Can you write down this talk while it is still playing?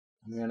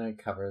I'm gonna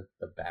cover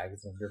the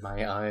bags under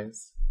my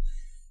eyes.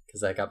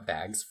 Because I got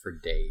bags for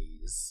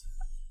days.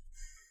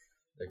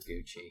 They're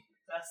Gucci.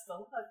 That's the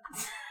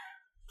look.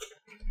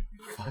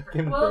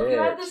 Fucking Well, bitch. if you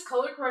had this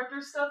color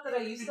corrector stuff that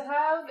I used to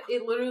have,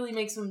 it literally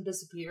makes them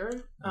disappear.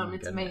 Oh my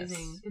It's goodness.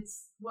 amazing.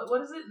 It's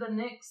what is it? The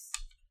NYX.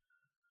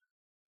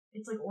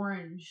 It's like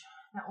orange.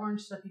 That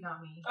orange stuff you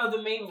got me. Oh, the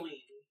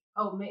Maybelline.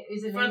 Oh,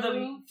 is it For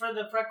Maybelline? for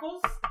the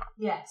freckles?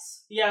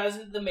 Yes. Yeah, it was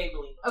the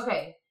Maybelline.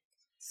 Okay.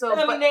 So,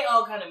 I mean, they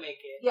all kind of make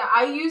it. yeah,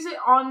 I use it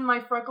on my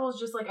freckles,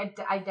 just like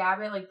I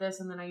dab it like this,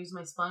 and then I use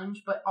my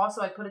sponge. But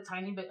also, I put a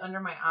tiny bit under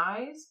my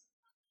eyes,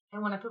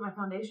 and when I put my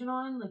foundation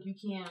on, like you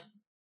can't.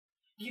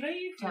 You know,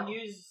 you can Tell.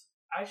 use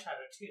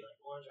eyeshadow too,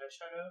 like orange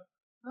eyeshadow.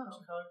 Oh,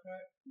 Color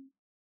correct.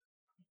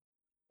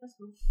 that's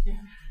cool. Yeah.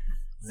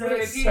 So Will it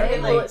if you stay?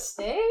 hit, Will like, it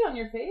stay on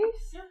your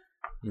face?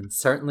 You can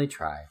certainly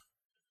try.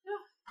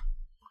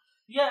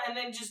 yeah, and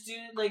then just do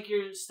like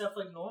your stuff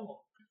like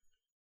normal.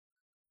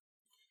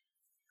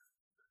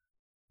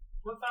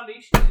 What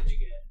foundation did you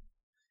get?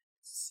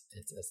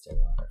 It's Estee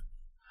Lauder.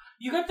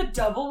 You got the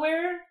double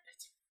wear?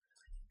 It's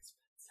really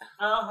expensive.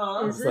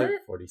 Uh-huh. Is It's like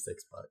it?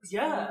 $46.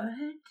 Yeah.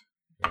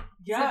 What?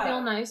 Yeah. Does it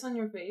feel nice on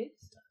your face?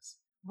 It does.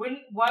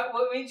 What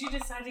made you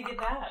decide to get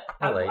that?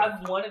 I like-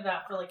 I've wanted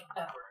that for like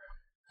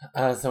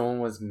ever. Someone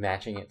was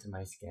matching it to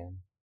my skin.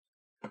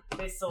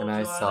 They sold And I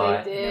you saw on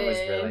it, and it was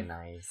did. really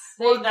nice.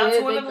 Well, that's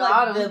did, one they of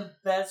got like 'em. the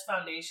best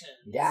foundations.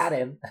 Got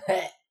him.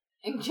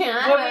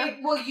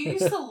 Well, you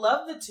used to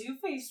love the Too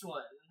Faced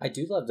one. I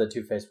do love the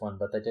Too Faced one,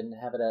 but they didn't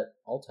have it at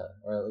Ulta,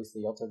 or at least the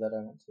Ulta that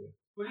I went to.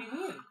 What do you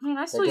mean? I mean,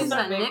 I still They use didn't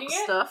that start NYX making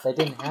it? stuff. They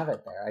didn't have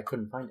it there. I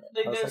couldn't find it.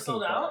 They I was they're looking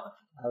sold for out?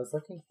 it. I was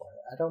looking for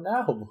it. I don't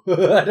know.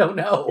 I don't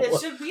know.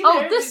 It should be Oh,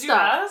 there. this Did you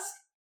stuff. ask?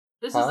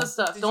 This Huh? is the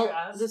stuff. Did Don't. you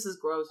ask? This is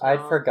gross. I'd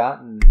now.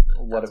 forgotten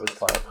what it was That's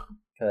called gross now.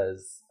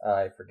 because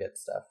I forget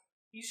stuff.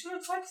 You should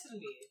have texted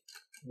me.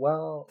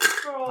 Well,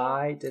 Girl.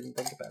 I didn't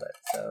think about it.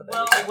 So there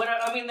Well, we go.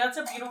 I mean, that's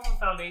a beautiful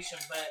foundation,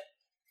 but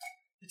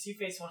the Too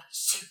Faced one is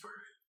super.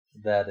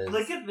 That is.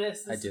 Look at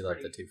this. I This do is like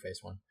the pretty. Too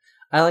Faced one.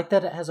 I like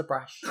that it has a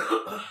brush.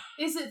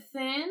 Is it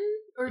thin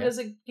or Yeah. does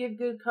it give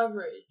good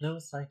coverage? No,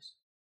 it's nice.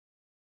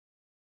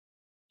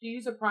 Do you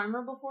use a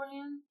primer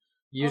beforehand?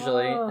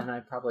 Usually, Oh. and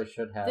I probably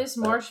should have. This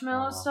but,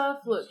 marshmallow oh.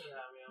 stuff. Look, Yeah,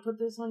 man. put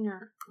this on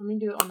your. Let me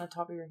do it on the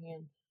top of your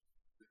hand.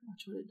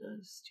 Watch what it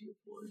does to your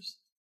pores.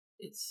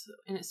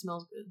 And it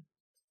smells good.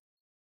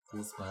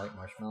 Does it smell like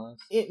marshmallows?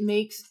 It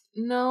makes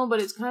but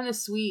it's kind of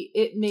sweet.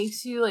 It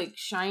makes you like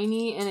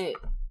shiny, and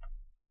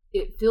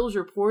it fills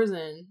your pores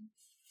in.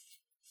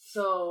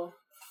 So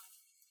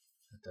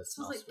It does it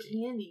smell smells like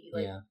sweet. candy,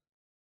 like Yeah.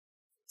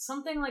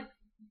 something like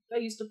I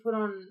used to put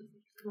on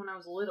when I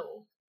was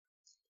little.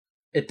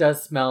 It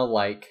does smell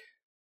like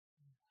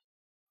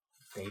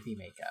baby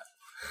makeup.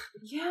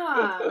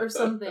 Yeah, or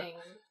something.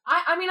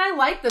 I mean, I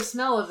like the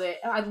smell of it.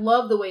 I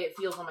love the way it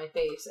feels on my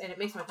face, and it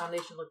makes my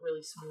foundation look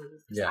really smooth.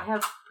 'Cause Yeah. I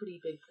have pretty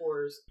big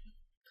pores.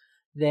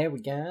 There we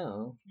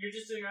go. You're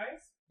just doing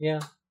eyes? Yeah.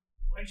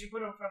 Why'd you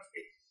put on front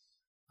face?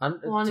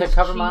 On To his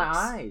cover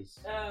my cheeks.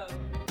 eyes. Oh.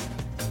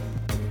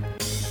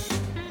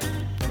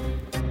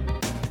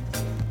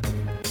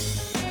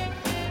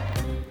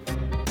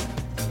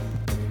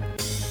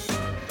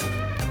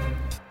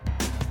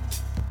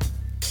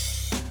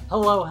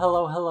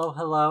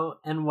 Hello,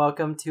 and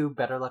welcome to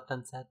Better Left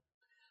Unsaid.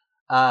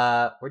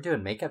 We're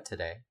doing makeup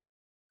today.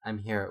 I'm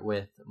here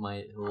with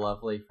my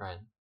lovely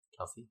friend,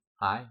 Kelsey.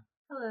 Hi.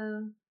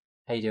 Hello.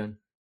 How you doing?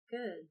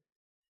 Good.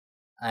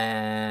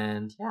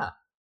 And yeah.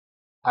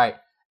 Alright.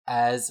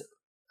 As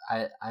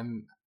I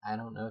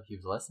don't know if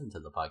you've listened to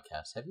the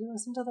podcast. Have you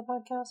listened to the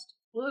podcast?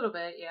 A little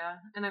bit, yeah.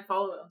 And I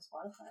follow it on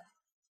Spotify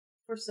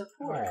for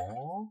support.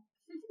 Aww.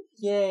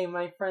 Yay,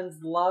 my friends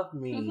love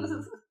me.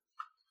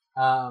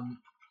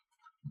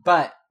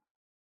 But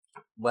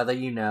whether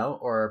you know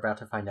or are about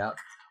to find out,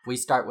 we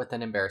start with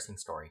an embarrassing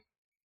story.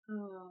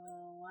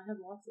 Oh, I have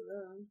lots of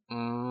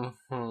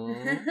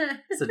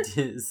Mm-hmm.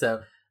 those.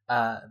 So,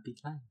 be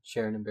kind.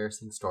 Share an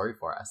embarrassing story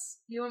for us.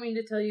 You want me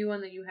to tell you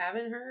one that you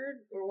haven't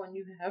heard or one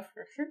you have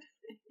heard?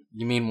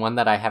 You mean one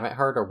that I haven't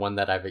heard or one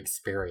that I've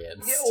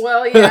experienced?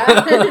 Well,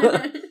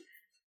 yeah.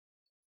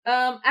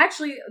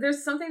 Actually,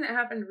 there's something that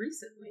happened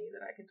recently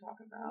that I can talk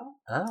about.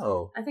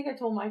 Oh. I think I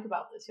told Mike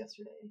about this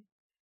yesterday.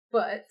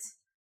 But,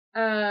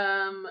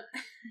 I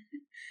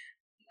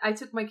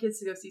took my kids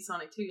to go see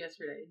Sonic 2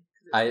 yesterday.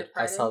 'Cause it was Good I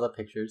Friday. saw the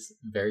pictures.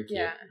 Very cute.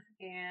 Yeah,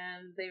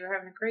 and they were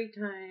having a great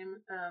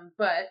time.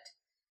 But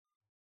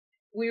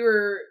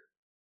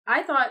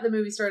I thought the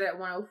movie started at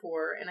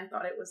 1:04, and I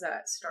thought it was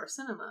at Star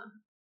Cinema.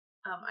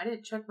 I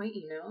didn't check my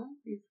email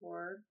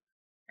before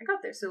I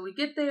got there. So we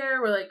get there,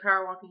 we're like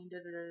power walking,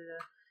 da-da-da-da.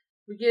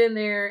 We get in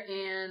there,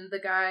 and the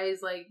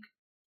guy's like,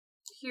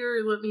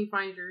 here, let me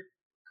find your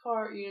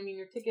car,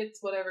 your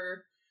tickets,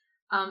 whatever.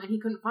 And he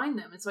couldn't find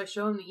them. And so I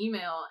show him the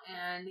email,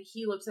 and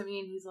he looks at me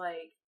and he's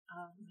like,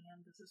 oh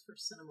man, this is for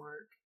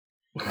Cinemark.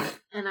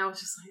 And I was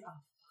just like,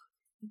 oh.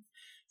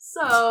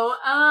 So,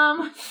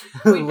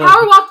 we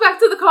power walk back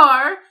to the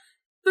car,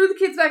 threw the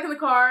kids back in the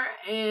car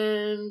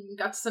and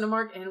got to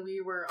Cinemark, and we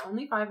were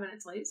only 5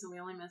 minutes late, so we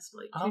only missed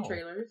like two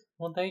trailers.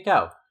 Well, there you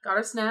go. Got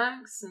our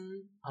snacks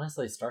and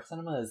honestly, Star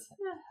Cinema is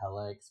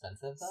hella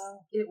expensive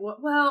though. It was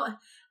well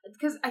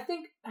because I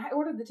think I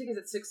ordered the tickets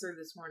at 6:30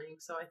 this morning,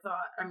 so I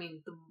thought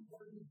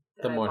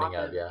the morning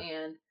of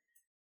and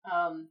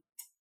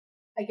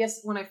I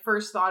guess when I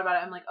first thought about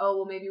it, I'm like, oh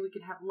well, maybe we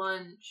could have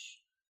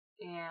lunch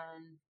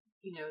and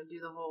do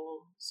the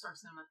whole Star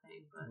Cinema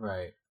thing, but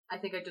right. I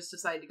think I just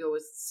decided to go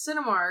with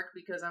Cinemark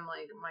because I'm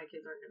like, my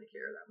kids aren't going to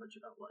care that much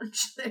about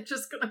lunch. They're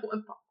just going to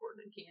want popcorn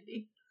and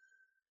candy.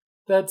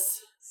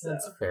 That's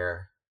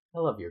fair. I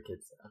love your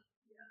kids though.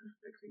 Yeah,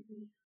 they're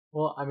creepy.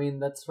 Well, I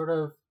mean, that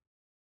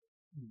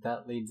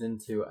leads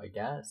into, I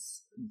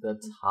guess, the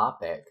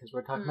topic because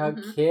we're talking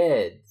about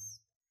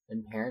kids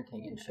and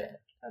parenting and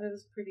shit. That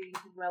is pretty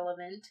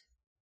relevant.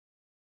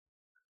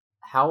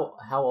 How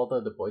old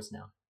are the boys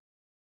now?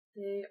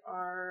 They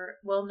are,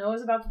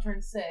 Noah's about to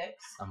turn 6.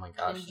 Oh my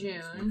gosh. In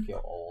June. You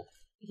feel old.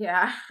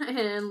 Yeah,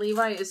 and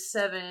Levi is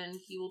 7.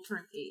 He will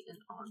turn 8 in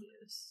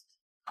August.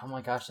 Oh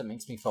my gosh, that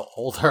makes me feel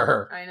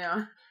older. I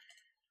know.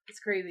 It's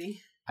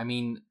crazy. I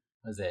mean,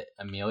 was it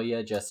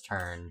Amelia just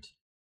turned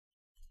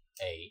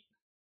 8?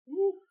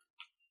 Ooh.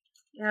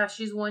 Yeah,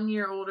 she's 1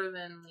 year older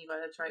than Levi,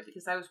 that's right,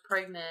 because I was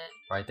pregnant.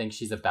 Or I think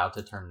she's about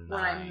to turn 9.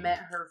 When I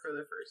met her for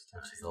the first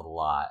time. Which is a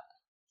lot.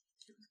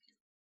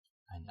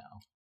 I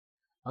know.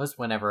 I was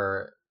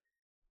whenever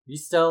you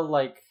still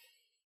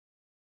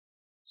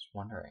just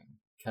wondering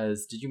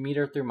because did you meet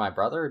her through my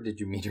brother or did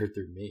you meet her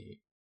through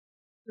me?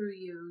 Through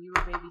you. You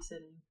were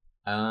babysitting.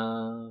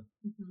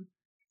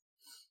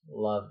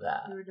 Love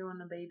that. You were doing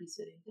the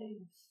babysitting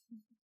thing.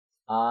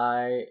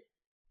 I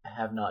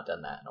have not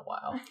done that in a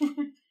while.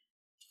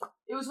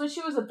 It was when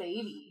she was a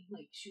baby.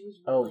 Like she was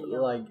really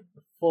young. Like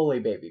fully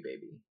baby.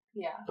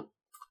 Yeah.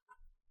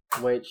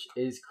 Which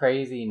is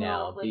crazy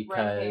now like because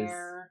red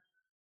hair.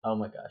 Oh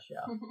my gosh,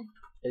 yeah.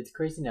 It's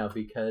crazy now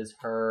because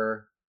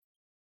her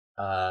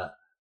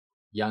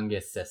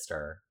youngest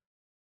sister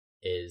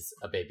is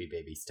a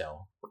baby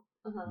still.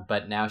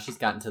 But now she's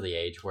gotten to the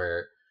age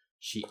where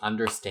she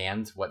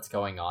understands what's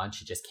going on.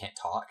 She just can't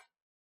talk.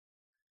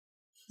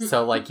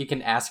 So, you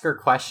can ask her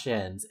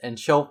questions and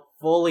she'll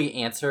fully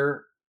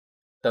answer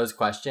those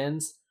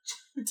questions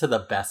to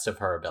the best of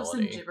her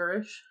ability. Just in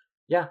gibberish.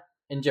 Yeah,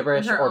 in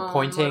gibberish or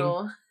pointing.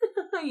 Little...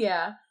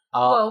 yeah.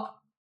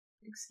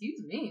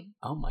 Excuse me.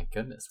 Oh my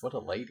goodness, what a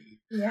lady.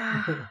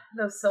 Yeah,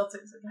 those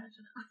Celtics are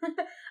catching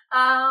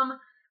up.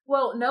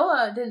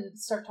 Noah didn't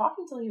start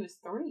talking until he was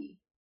 3.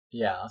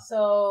 Yeah.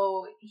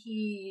 So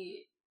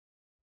he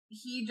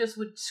just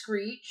would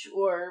screech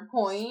or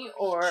point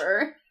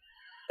or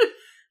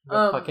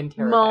fucking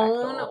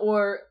moan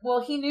or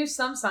he knew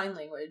some sign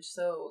language,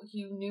 so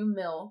he knew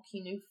milk,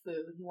 he knew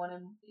food,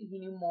 he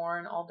knew more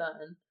and all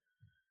done.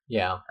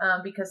 Yeah.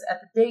 Because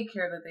at the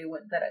daycare that they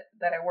went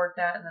that I worked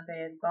at and that they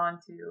had gone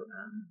to,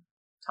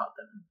 taught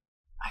them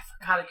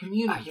how to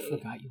communicate. I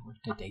forgot you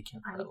worked at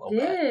daycare for a little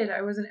bit. I did.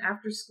 I was an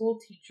after-school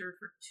teacher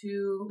for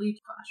 2 elite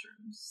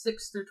classrooms,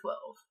 6 through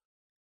 12.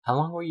 How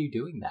long were you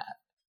doing that?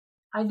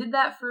 I did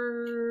that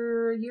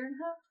for a year and a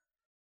half.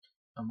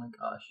 Oh my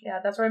gosh. Yeah,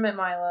 that's where I met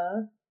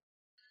Mila.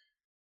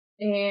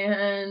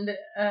 And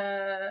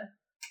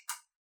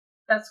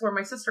that's where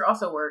my sister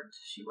also worked.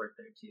 She worked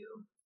there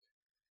too.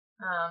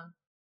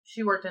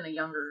 She worked in a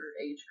younger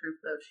age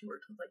group, though. She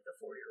worked with, the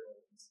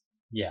 4-year-olds.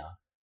 Yeah.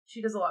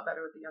 She does a lot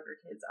better with the younger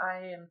kids.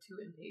 I am too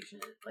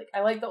impatient.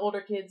 I like the older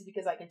kids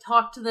because I can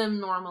talk to them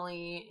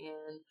normally,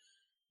 and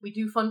we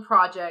do fun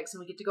projects,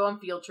 and we get to go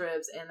on field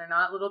trips, and they're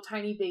not little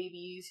tiny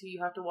babies who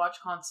you have to watch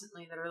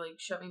constantly that are,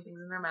 shoving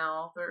things in their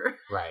mouth, or...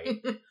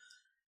 Right.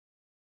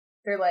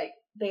 They're,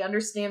 they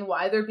understand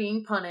why they're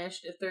being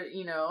punished if they're,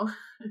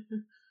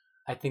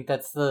 I think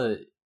that's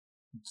the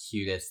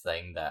cutest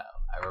thing that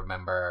I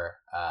remember,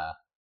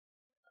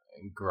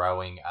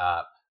 growing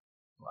up.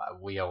 My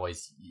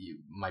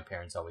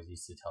parents always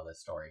used to tell this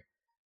story,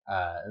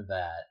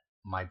 that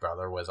my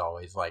brother was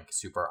always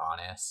super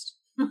honest.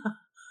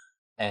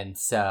 And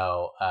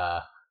so,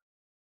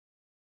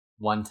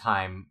 one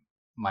time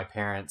my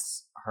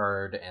parents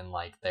heard in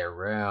their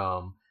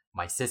room,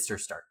 my sister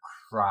start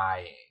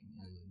crying,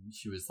 and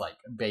she was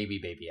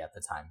baby at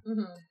the time.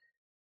 Mm-hmm.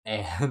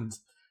 And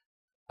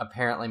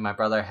apparently my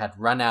brother had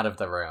run out of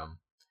the room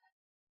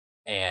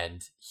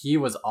and he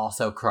was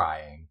also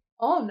crying.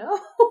 Oh no.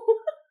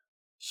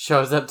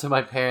 Shows up to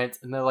my parents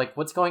and they're like,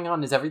 what's going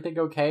on? Is everything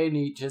okay? And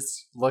he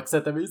just looks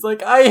at them. He's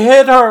like, I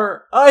hit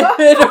her.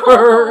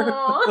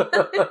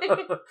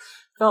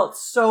 Felt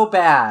so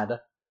bad. Oh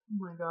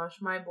my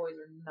gosh. My boys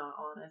are not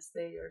honest.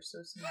 They are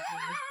so sneaky.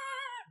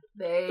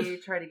 They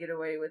try to get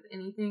away with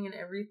anything and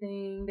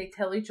everything. They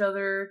tell each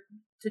other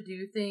to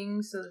do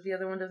things so that the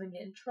other one doesn't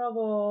get in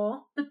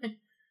trouble.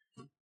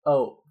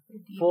 Oh,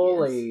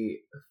 fully,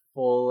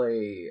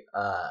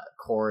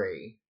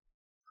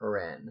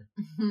 Corinne,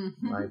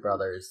 my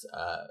brother's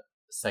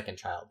second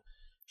child.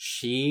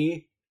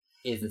 She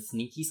is a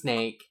sneaky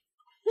snake.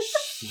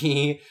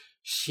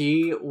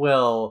 She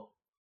will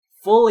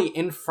fully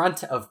in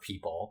front of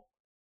people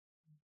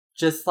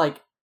just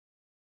like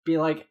be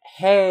like,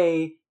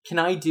 hey, can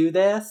I do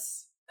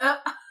this?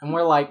 And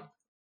we're like,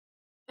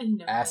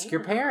 no, ask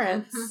your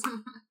parents.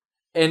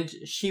 And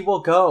she will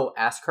go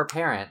ask her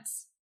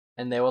parents.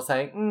 And they will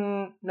say,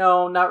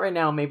 no, not right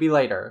now, maybe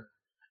later.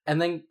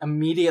 And then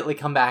immediately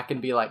come back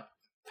and be like,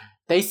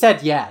 they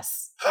said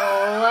yes.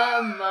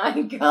 Oh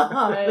my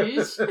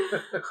gosh.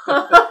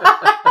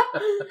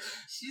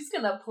 She's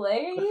gonna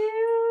play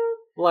you?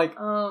 Like,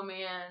 oh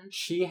man.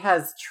 She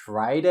has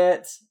tried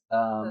it.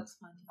 That's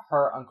funny.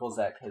 Her Uncle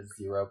Zach has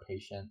zero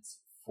patience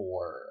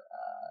for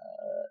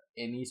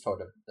any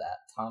sort of that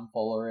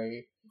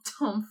tomfoolery.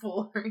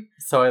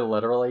 So I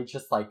literally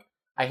just like,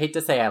 I hate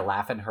to say I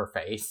laugh in her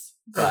face,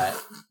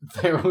 but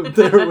there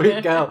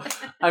we go.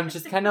 I'm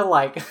just kind of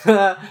like,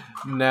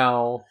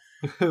 no,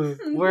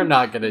 we're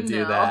not going to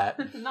do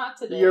that. Not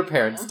today. Your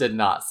parents did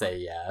not say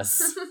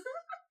yes.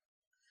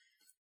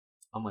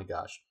 Oh my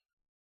gosh.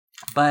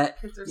 But,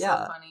 kids are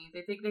yeah. so funny.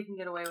 They think they can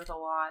get away with a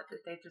lot,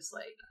 that they just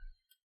like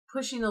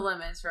pushing the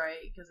limits, right?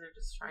 Because they're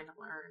just trying to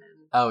learn.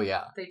 And oh,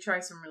 yeah. they try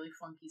some really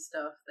funky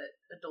stuff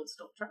that adults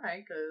don't try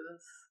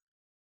because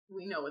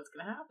we know what's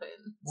going to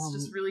happen. It's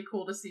just really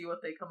cool to see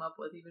what they come up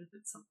with, even if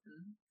it's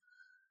something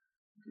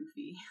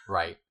goofy.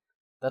 Right.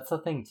 That's the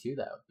thing, too,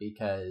 though,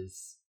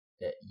 because,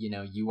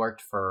 you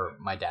worked for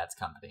my dad's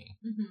company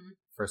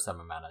for some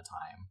amount of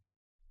time.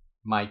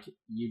 Mike,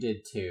 you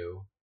did,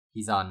 too.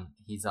 He's on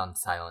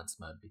silence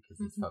mode because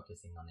he's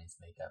focusing on his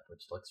makeup,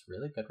 which looks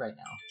really good right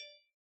now.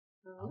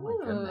 Oh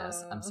my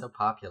goodness, I'm so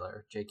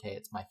popular. JK,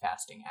 it's my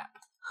fasting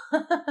app.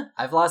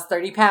 I've lost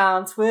 30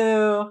 pounds,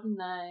 woo!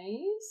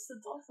 Nice,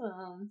 that's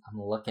awesome.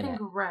 I'm looking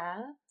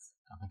Congrats.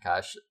 Oh my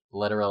gosh,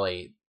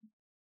 literally,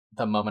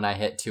 the moment I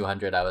hit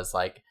 200, I was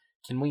like,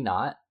 can we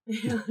not?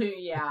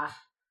 Yeah,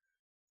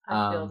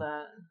 I feel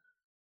that.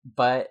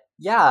 But,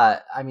 yeah,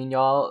 I mean,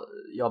 y'all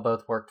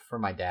both worked for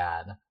my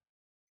dad.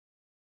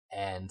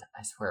 And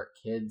I swear,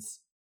 kids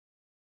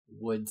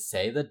would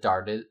say the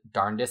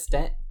darndest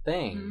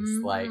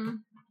things. Like,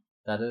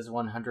 that is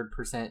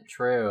 100%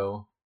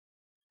 true.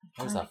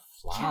 There's a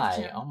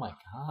fly. Oh my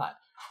god.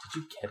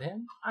 Did you get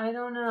him? I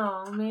don't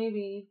know.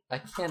 Maybe. I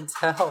can't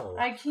tell.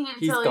 I can't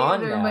he's tell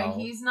gone either, now. but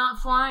he's not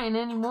flying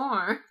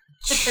anymore.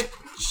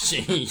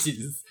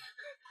 Jeez.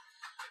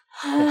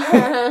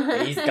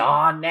 He's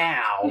gone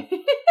now.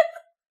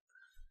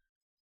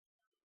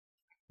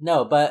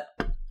 No, but,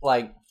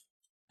 like,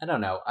 I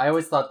don't know. I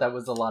always thought that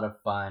was a lot of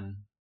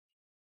fun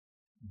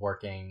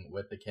working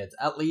with the kids.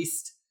 At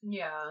least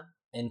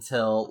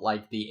until,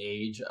 like, the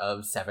age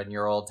of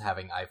 7-year-olds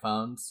having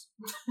iPhones.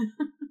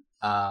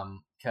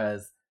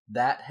 Because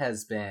that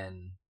has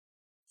been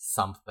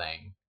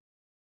something.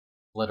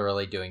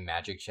 Literally doing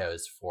magic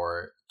shows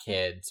for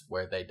kids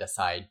where they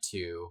decide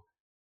to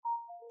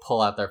pull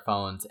out their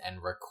phones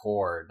and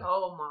record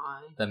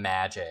the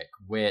magic,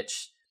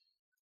 which...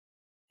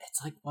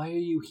 It's like, why are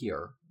you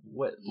here?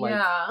 What? Like,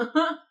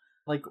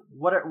 like,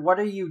 what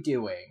are you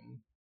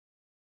doing?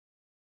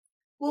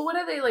 Well, what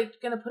are they, like,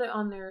 gonna put it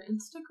on their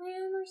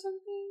Instagram or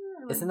something?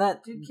 Or, like, isn't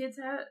that... Do kids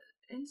have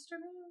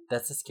Instagram?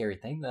 That's a scary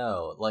thing,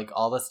 though. Like,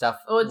 all the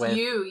stuff it's with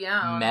you,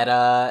 yeah.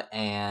 Meta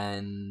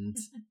and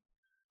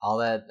all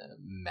that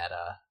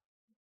Meta.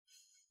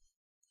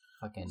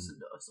 Fucking...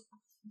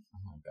 Oh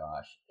my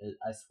gosh.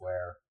 I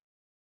swear.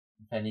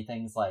 If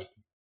anything's, like,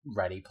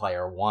 Ready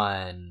Player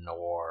One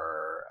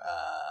or...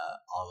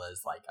 all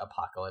those like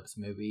apocalypse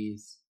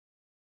movies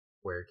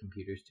where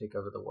computers take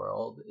over the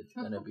world, it's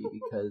gonna be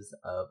because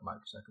of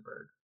Mark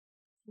Zuckerberg.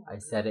 I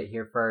said it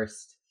here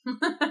first.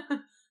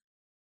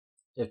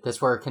 If this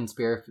were a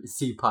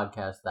conspiracy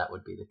podcast, that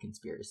would be the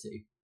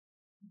conspiracy.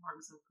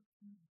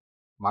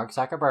 Mark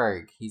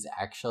Zuckerberg. He's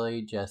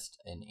actually just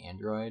an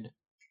android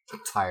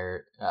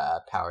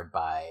powered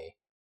by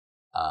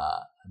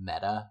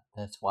Meta.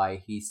 That's why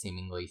he's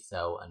seemingly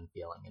so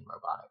unfeeling and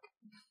robotic.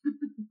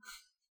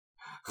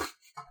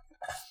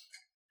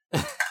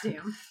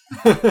 Damn.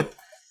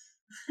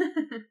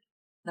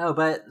 No,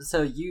 but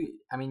so you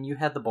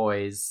had the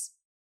boys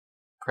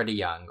pretty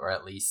young, or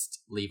at least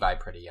Levi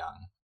pretty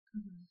young.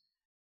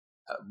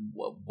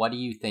 What do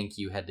you think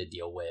you had to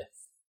deal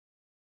with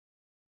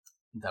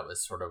that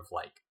was sort of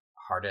like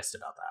hardest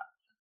about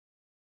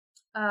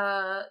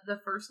that?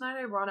 The first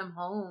night I brought him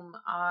home,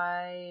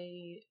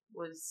 I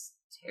was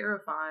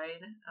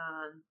terrified.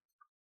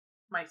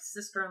 My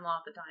sister-in-law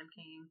at the time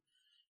came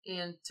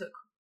and took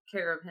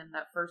care of him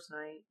that first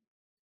night.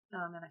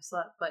 And I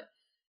slept. But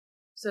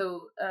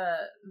so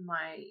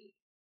my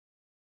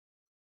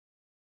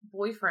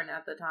boyfriend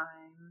at the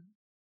time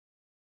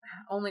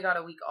only got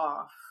a week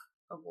off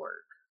of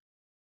work.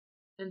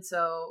 And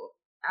so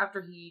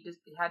after he just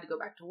had to go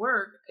back to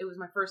work, it was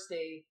my first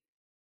day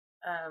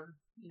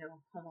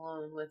home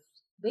alone with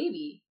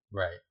baby.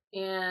 Right.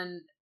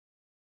 And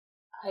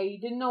I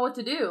didn't know what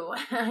to do.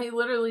 I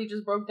literally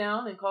just broke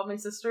down and called my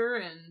sister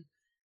and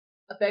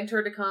I begged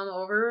her to come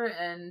over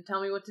and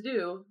tell me what to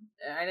do.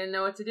 I didn't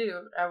know what to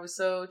do. I was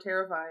so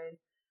terrified.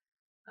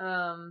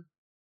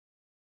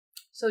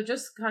 So So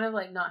just kind of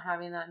like not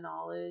having that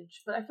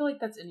knowledge, but I feel like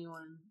that's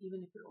anyone,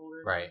 even if you're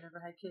older, Right. and never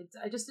had kids.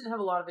 I just didn't have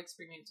a lot of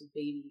experience with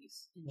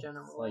babies in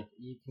general. It's like,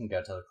 you can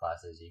go to the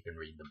classes, you can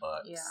read the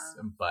books,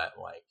 Yeah. but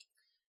like...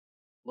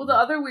 Well, the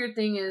other weird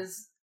thing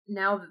is,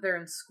 now that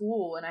they're in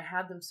school, and I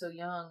had them so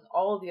young,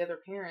 all of the other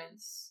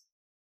parents,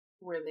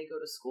 where they go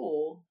to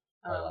school,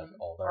 Are like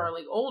older. Are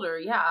like older.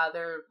 Yeah,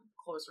 they're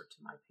closer to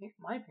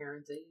my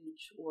parents'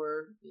 age,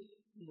 or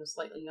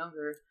slightly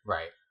younger.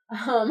 Right.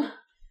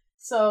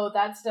 So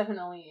that's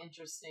definitely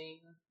interesting.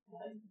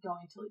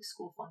 Going to like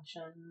school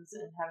functions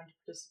and having to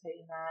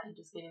participate in that, and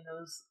just getting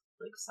those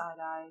like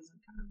side eyes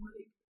and kind of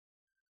like,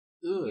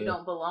 ooh, you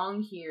don't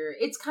belong here.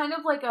 It's kind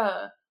of like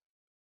a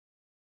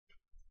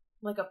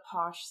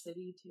posh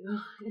city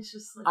too. It's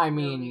just like, I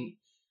mean,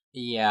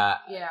 yeah.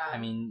 I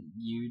mean,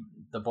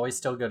 the boys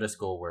still go to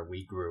school where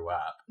we grew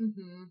up.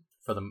 Mm-hmm.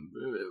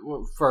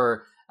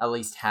 For at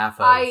least half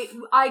of...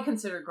 I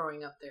consider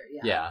growing up there.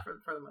 Yeah.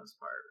 For the most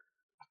part.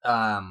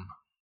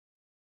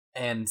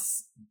 And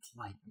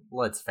like,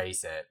 let's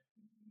face it,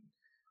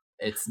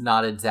 it's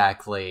not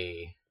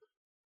exactly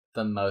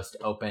the most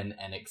open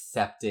and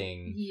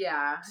accepting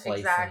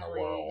place in the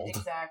world.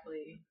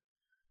 Exactly.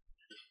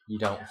 You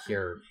don't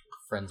hear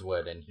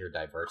Friendswood and hear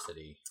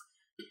diversity.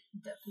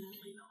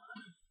 Definitely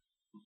not.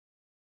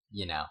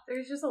 You know.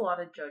 There's just a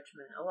lot of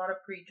judgment, a lot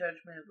of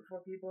prejudgment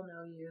before people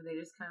know you. They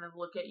just kind of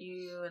look at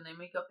you and they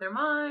make up their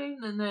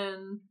mind, and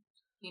then,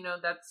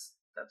 that's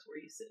where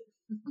you sit.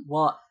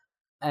 Well,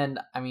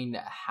 and I mean,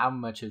 how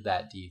much of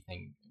that do you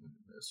think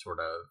sort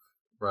of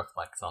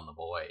reflects on the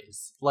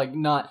boys? Like,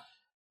 not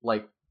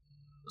like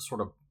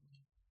sort of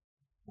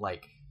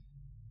like,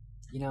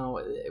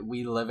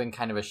 we live in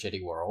kind of a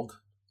shitty world.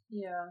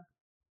 Yeah.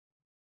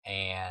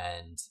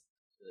 And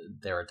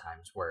there are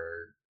times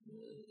where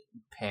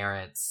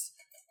parents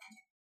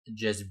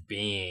just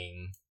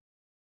being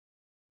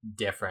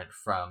different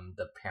from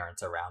the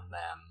parents around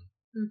them,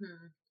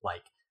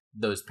 like,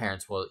 those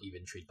parents will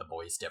even treat the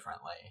boys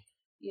differently.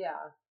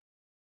 Yeah.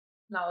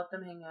 Not let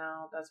them hang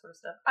out, that sort of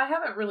stuff. I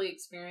haven't really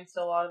experienced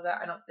a lot of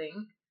that, I don't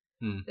think.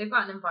 They've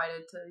gotten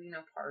invited to,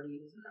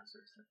 parties and that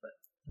sort of stuff,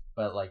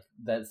 but like,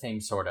 that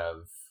same sort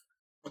of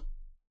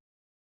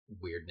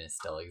weirdness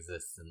still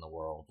exists in the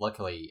world.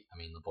 Luckily, I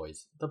mean, the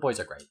boys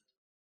are great.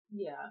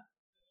 Yeah.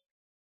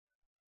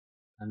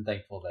 I'm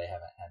thankful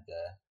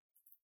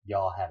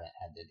y'all haven't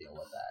had to deal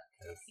with that,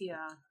 because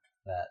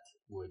that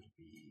would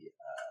be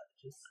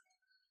just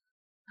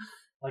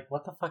like,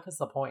 what the fuck is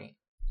the point?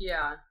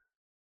 Yeah.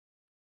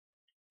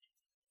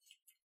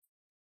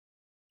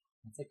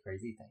 It's a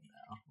crazy thing,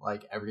 though.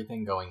 Like,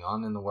 everything going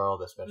on in the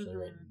world, especially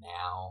right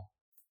now,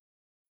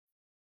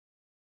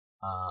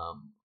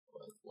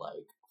 with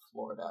like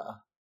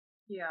Florida.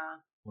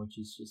 Yeah. Which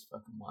is just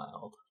fucking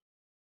wild.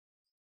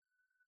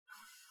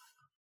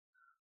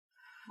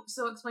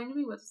 So explain to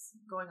me what's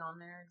going on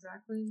there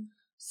exactly.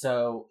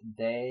 So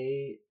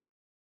the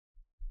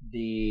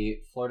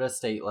Florida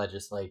state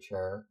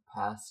legislature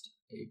passed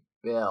a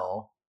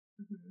bill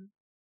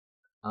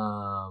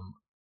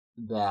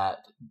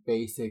that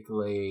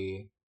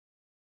basically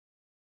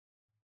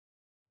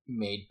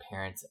made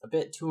parents a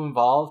bit too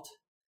involved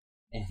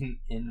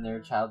in their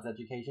child's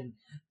education.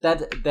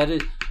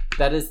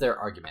 That is their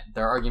argument.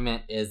 Their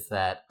argument is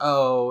that,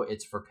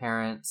 it's for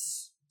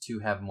parents to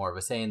have more of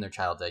a say in their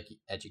child's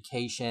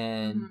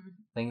education,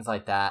 things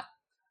like that.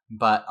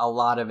 But a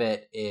lot of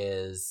it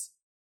is,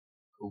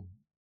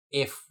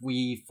 if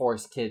we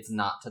force kids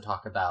not to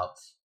talk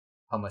about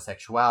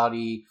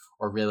homosexuality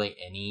or really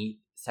any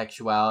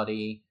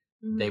sexuality,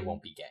 they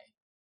won't be gay,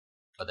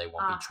 or they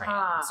won't be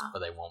trans, or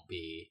they won't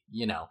be,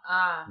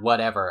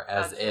 whatever,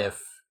 as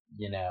if,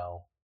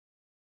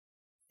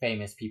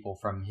 famous people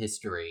from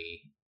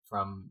history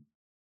from,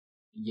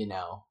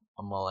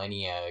 a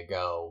millennia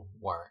ago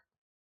weren't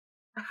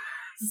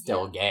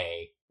still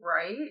gay.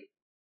 Right?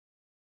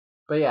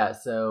 But yeah,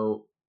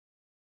 so,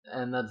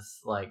 and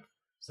that's like,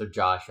 so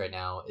Josh right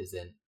now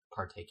isn't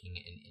partaking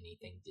in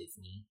anything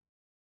Disney.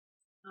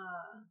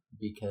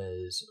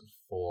 Because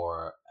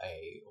for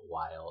a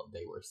while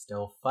they were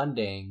still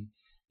funding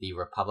the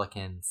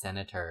Republican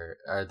senator,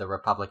 or the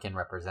Republican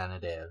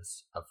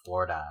representatives of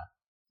Florida,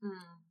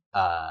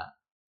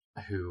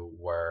 who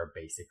were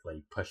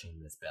basically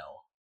pushing this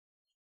bill.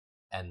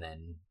 And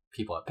then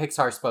people at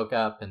Pixar spoke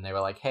up and they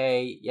were like,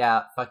 hey,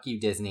 yeah, fuck you,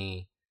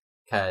 Disney,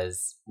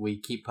 because we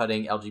keep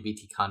putting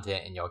LGBT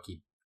content and y'all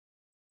keep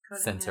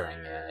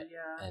censoring it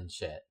and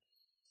shit.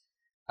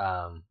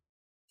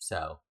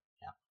 So,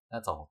 yeah,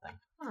 that's the whole thing.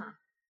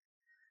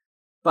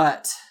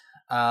 But,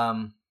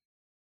 what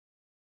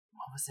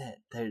was it?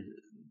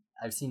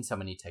 I've seen so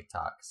many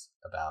TikToks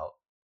about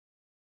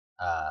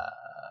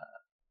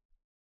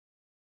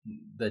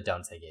the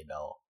Don't Say Gay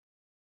bill,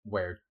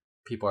 where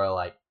people are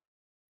like,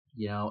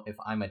 if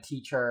I'm a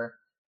teacher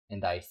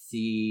and I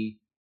see,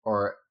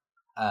 or,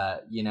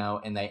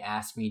 and they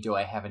ask me, do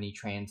I have any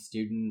trans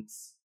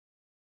students?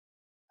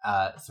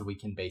 So we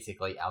can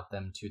basically out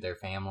them to their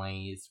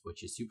families,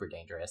 which is super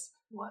dangerous.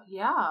 What?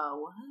 Yeah,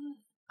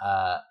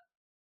 what?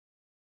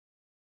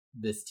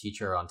 this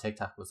teacher on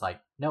TikTok was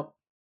like, nope,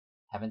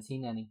 haven't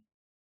seen any.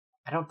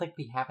 I don't think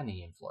we have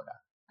any in Florida.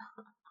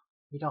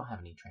 We don't have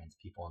any trans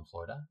people in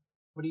Florida.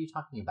 What are you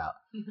talking about?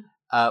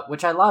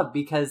 Which I love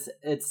because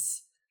it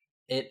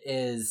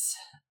is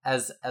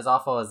as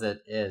awful as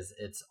it is.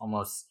 It's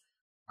almost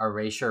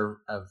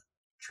erasure of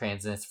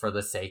transness for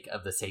the sake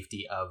of the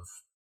safety of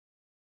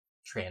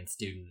trans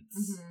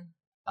students.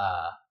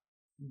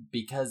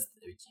 Because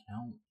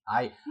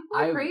people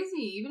are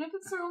crazy, even if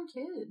it's their own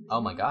kid.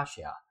 Oh my gosh,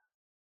 yeah.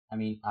 I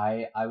mean,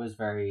 I was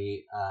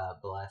very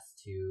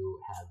blessed to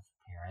have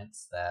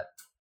parents that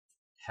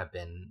have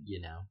been,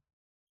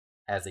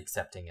 as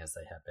accepting as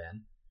they have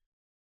been.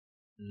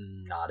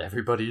 Not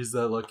everybody's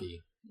that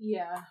lucky.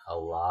 Yeah. A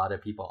lot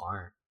of people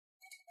aren't.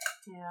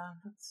 Yeah,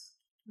 that's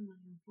really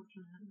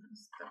unfortunate.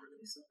 That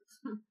really sucks.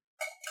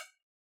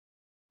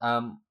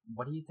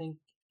 What do you think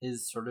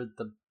is sort of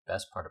the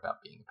best part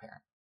about being a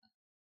parent?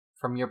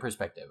 From your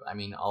perspective. I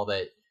mean, all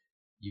that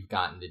you've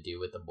gotten to do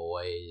with the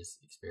boys'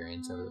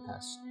 experience over the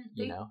past,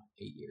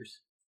 8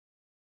 years.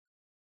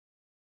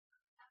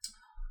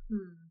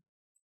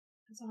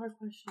 That's a hard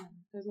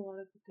question. There's a lot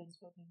of good things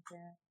about being a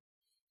parent.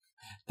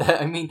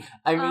 I mean,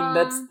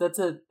 that's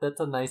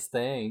a nice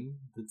thing.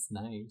 That's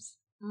nice.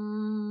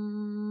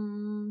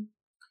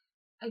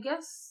 I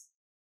guess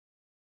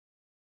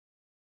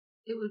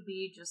it would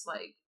be just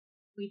like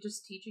we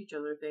just teach each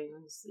other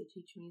things. They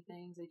teach me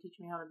things. They teach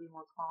me how to be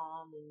more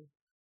calm and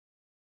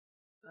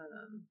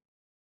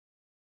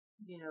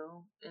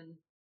and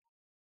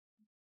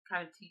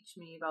kind of teach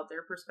me about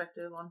their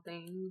perspective on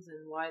things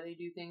and why they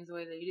do things the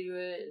way they do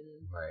it,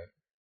 and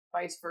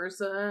vice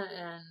versa.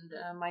 And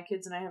my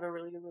kids and I have a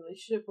really good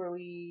relationship where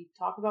we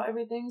talk about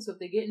everything. So if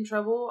they get in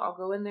trouble, I'll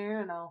go in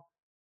there and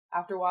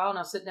after a while,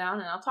 I'll sit down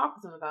and I'll talk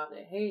with them about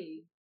it.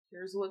 Hey,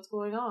 here's what's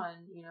going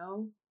on, and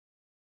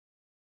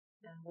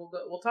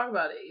we'll talk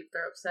about it. If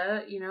they're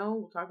upset,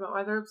 we'll talk about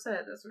why they're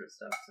upset, that sort of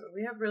stuff. So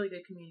we have really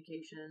good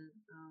communication.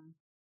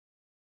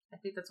 I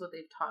think that's what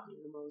they've taught me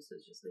the most,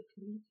 is just like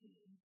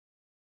communicating.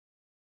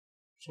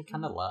 Which I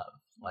kind of love.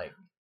 Like,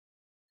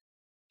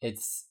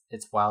 it's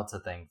wild to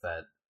think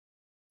that,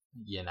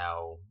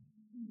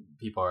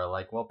 people are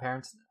like, well,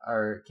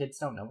 kids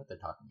don't know what they're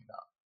talking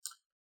about.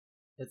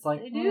 It's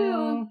like, they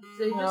do.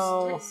 They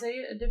just say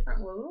it a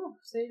different way.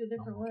 Say it a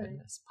different way.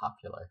 Goodness,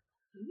 popular.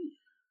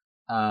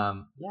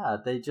 Yeah,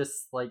 they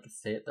just like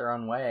say it their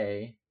own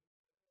way.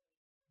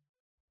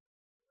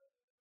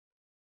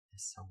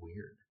 It's so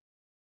weird.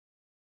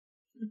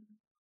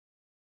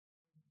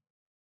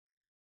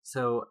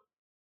 So,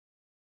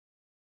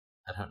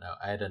 I don't know.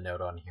 I had a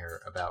note on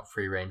here about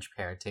free range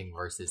parenting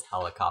versus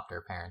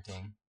helicopter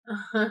parenting.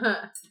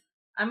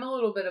 I'm a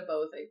little bit of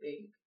both, I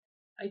think.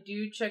 I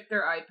do check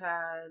their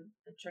iPad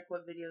and check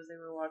what videos they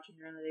were watching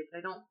during the day, but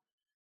I don't.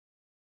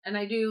 And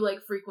I do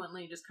like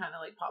frequently just kind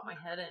of like pop my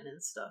head in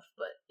and stuff.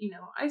 But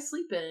I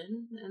sleep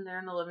in, and they're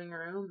in the living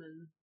room,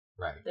 and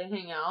they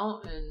hang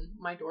out, and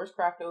my door's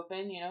cracked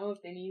open.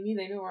 If they need me,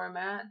 they know where I'm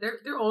at.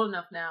 They're old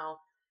enough now.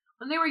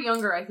 When they were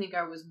younger, I think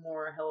I was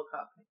more a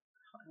helicopter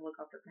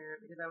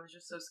parent because I was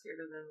just so scared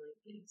of them like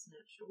getting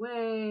snatched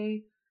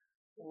away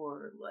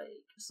or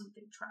like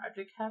something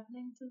tragic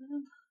happening to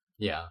them.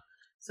 Yeah.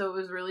 So it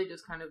was really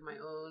just kind of my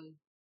own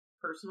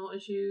personal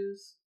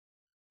issues.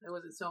 It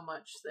wasn't so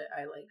much that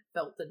I like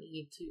felt the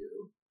need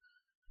to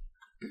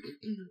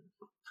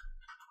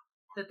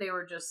that they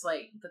were just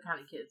like the kind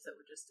of kids that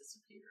would just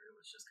disappear. It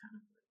was just kind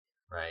of like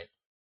right.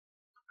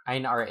 I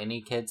mean, are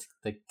any kids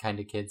the kind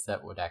of kids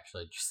that would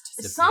actually just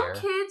disappear?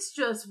 Some kids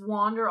just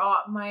wander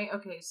off. My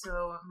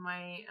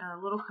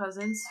little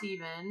cousin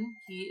Steven,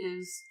 he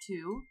is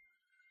 2.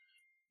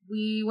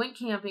 We went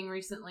camping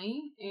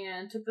recently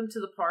and took them to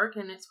the park,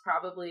 and it's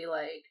probably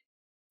like,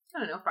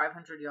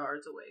 500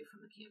 yards away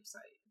from the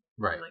campsite.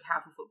 Right. Like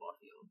half a football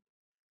field.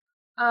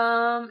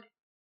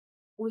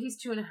 Well, he's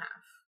 2.5.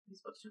 He's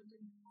about to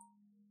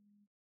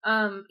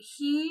turn 3.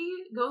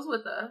 He goes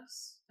with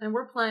us, and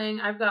we're playing.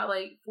 I've got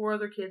like 4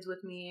 other kids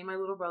with me, and my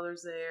little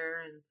brother's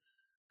there, and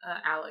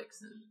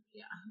Alex, and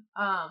yeah.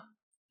 Oh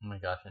my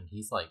gosh, and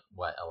he's like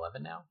what,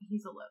 11 now?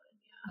 He's 11,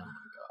 yeah. Oh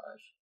my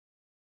gosh.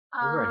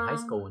 We were in high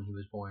school when he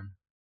was born.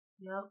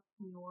 Yep,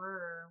 we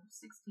were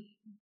 16.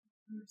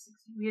 We were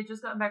 16. We had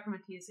just gotten back from a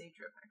TSA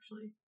trip,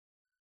 actually.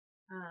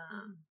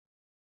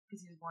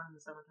 Because he was born in the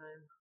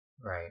summertime.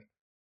 Right.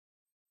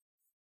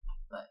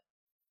 But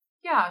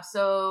yeah,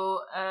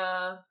 so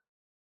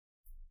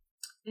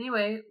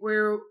anyway,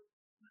 we're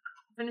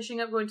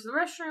finishing up going to the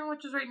restroom,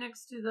 which is right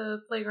next to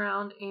the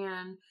playground,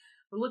 and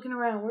we're looking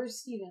around. Where's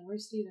Steven?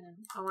 Where's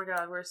Steven? Oh my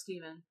god, where's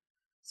Steven?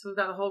 So we've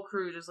got the whole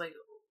crew just like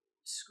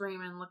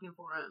screaming, looking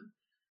for him.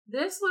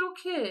 This little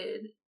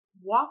kid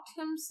walked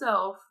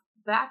himself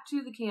back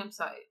to the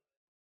campsite.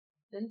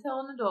 Didn't tell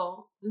an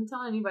adult, didn't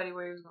tell anybody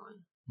where he was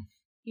going.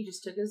 He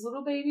just took his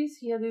little babies.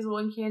 He had these little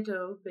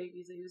Encanto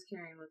babies that he was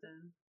carrying with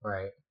him.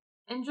 Right.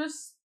 And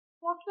just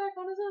walked back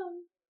on his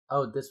own.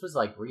 Oh, this was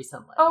like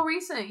recently. Oh,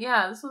 recent.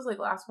 Yeah, this was like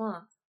last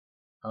month.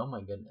 Oh my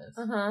goodness.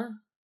 Uh-huh.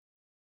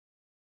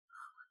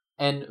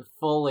 And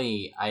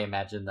fully, I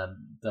imagine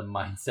the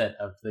mindset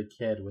of the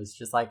kid was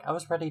just like, I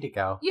was ready to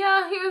go.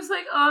 Yeah, he was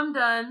like, "Oh, I'm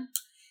done."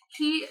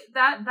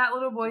 That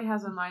little boy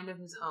has a mind of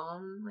his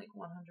own, like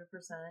 100%.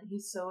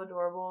 He's so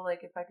adorable. Like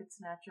if I could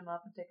snatch him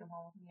up and take him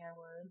home with me, I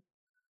would.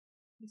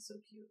 He's so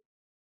cute.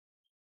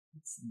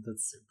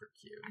 That's super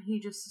cute. He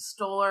just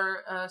stole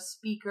our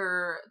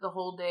speaker the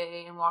whole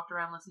day and walked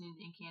around listening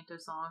to Encanto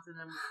songs, and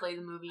then would play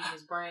the movie in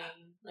his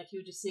brain. Like he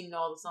would just sing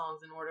all the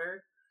songs in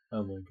order.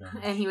 Oh my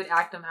god! And he would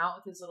act them out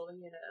with his little.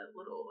 He had a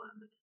little,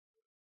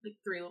 like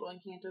 3 little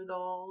Encanto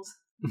dolls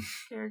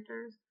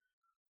characters.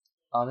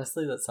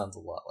 Honestly, that sounds a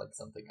lot like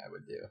something I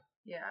would do.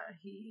 Yeah,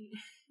 he.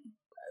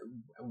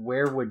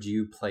 Where would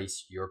you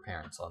place your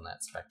parents on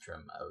that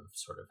spectrum of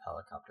sort of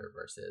helicopter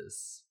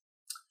versus?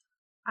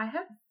 I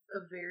have a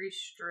very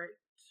strict.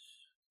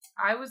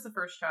 I was the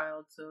first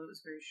child, so it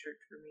was very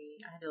strict for me.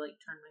 I had to like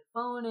turn my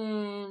phone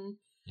in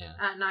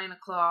at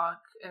 9:00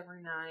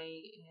 every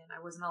night, and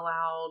I wasn't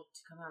allowed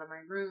to come out of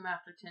my room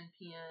after 10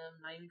 p.m.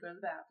 Not even go to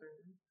the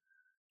bathroom.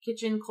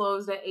 Kitchen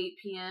closed at 8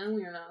 p.m.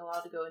 We were not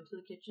allowed to go into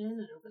the kitchen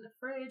and open the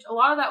fridge. A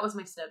lot of that was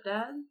my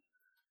stepdad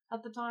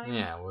at the time.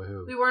 Yeah,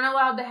 woohoo. We weren't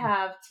allowed to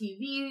have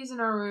TVs in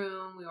our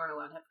room. We weren't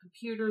allowed to have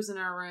computers in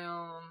our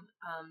room.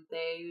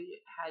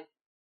 They had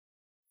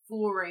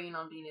full reign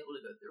on being able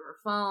to go through our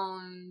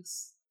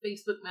phones,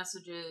 Facebook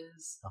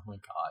messages. Oh my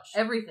gosh.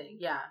 Everything,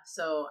 yeah.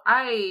 So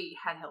I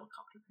had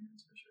helicopter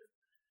parents for sure.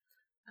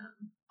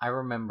 I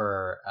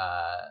remember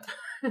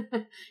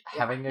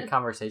having a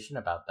conversation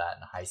about that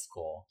in high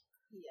school.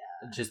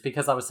 Yeah. Just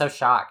because I was so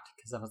shocked.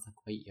 Because I was like,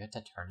 wait, you had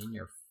to turn in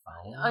your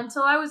phone?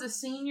 Until I was a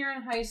senior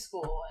in high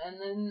school.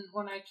 And then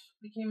when I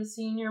became a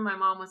senior, my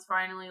mom was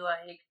finally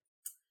like,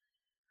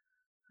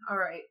 all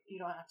right, you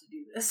don't have to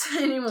do this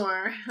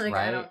anymore. Like,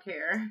 right? I don't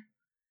care.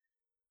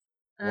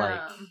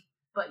 Like,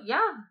 but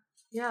yeah.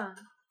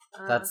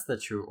 That's the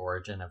true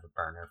origin of a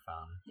burner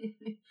phone.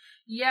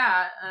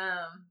 Yeah.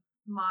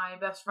 My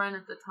best friend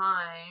at the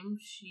time,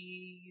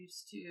 she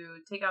used to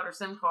take out her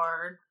SIM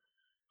card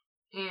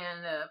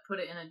and put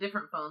it in a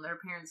different phone that her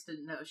parents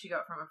didn't know she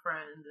got from a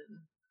friend, and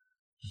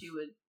she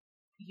would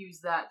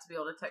use that to be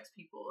able to text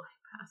people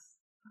past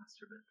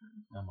her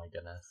bedtime. Oh my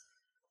goodness.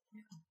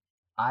 Yeah.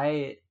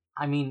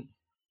 I mean,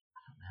 I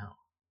don't know.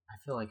 I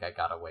feel like I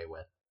got away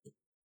with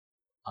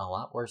a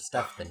lot worse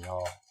stuff than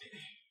y'all.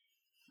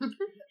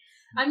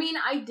 I mean,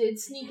 I did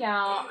sneak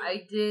out.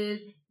 I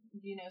did,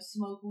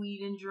 smoke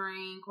weed and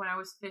drink when I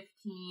was 15.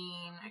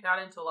 I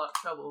got into a lot of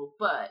trouble,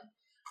 but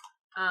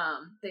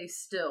they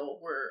still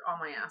were on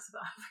my ass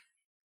about it.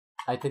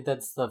 I think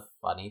that's the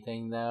funny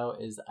thing, though,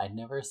 is I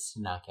never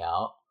snuck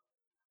out.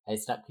 I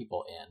snuck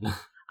people in.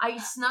 I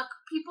snuck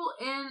people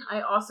in.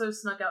 I also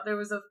snuck out. There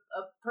was a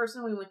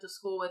person we went to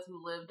school with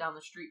who lived down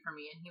the street from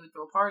me, and he would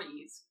throw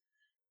parties.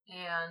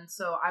 And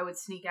so I would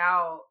sneak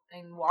out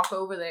and walk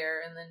over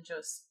there, and then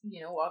just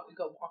walk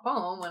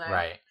home when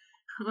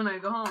I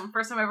go home.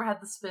 First time I ever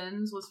had the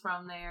spins was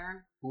from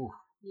there. Ooh.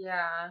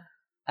 Yeah.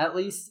 At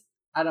least,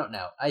 I don't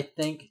know. I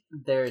think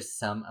there's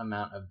some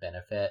amount of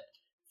benefit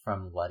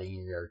from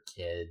letting your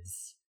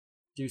kids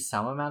do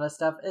some amount of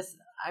stuff.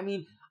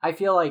 I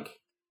feel like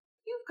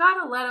you've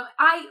got to let them.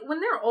 When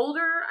they're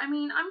older, I'm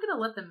gonna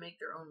let them make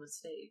their own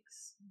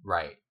mistakes.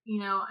 Right.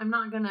 I'm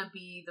not gonna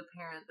be the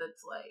parent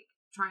that's like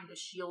trying to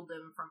shield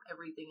them from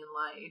everything in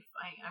life.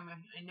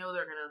 I know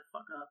they're gonna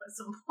fuck up at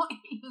some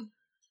point,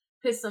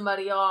 piss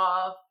somebody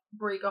off,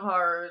 break a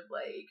heart,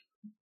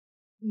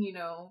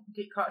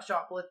 get caught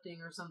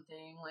shoplifting or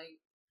something.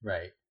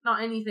 Right.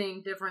 Not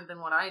anything different than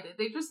what I did.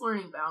 They're just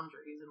learning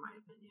boundaries, in my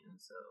opinion.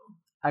 So.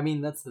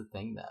 That's the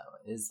thing, though,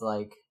 is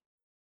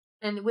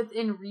and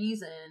within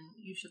reason,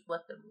 you should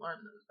let them learn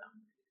those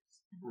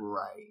boundaries.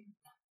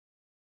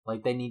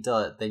 Right. They need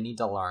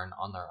to learn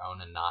on their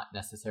own and not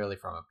necessarily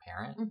from a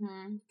parent.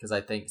 Because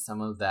I think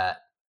some of that,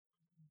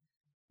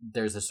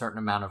 there's a certain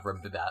amount of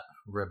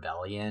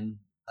rebellion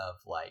of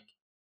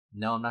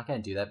no, I'm not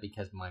going to do that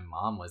because my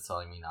mom was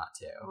telling me not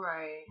to.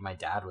 Right. My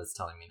dad was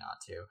telling me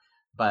not to.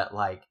 But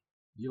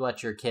you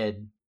let your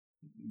kid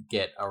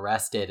get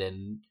arrested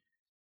and,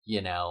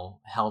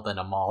 held in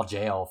a mall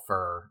jail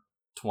for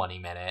 20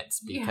 minutes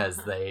because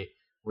they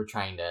were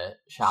trying to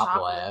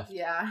shoplift.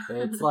 Yeah.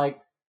 It's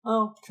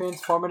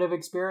transformative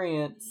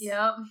experience.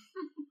 Yep.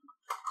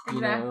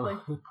 Exactly.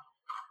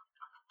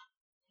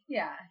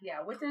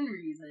 Yeah, within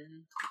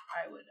reason,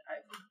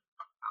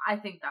 I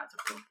think that's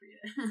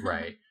appropriate.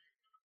 Right.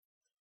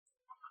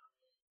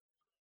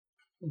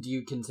 Do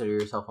you consider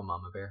yourself a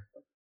mama bear?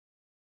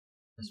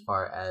 As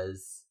far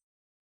as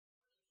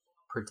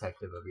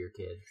protective of your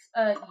kids?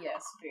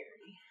 Yes,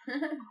 very.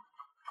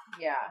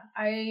 Yeah,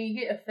 I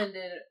get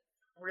offended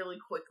really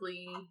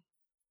quickly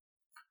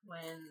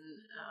when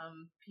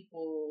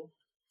people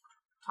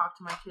talk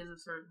to my kids a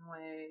certain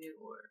way,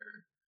 or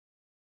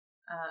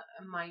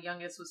my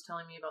youngest was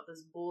telling me about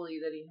this bully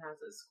that he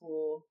has at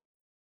school,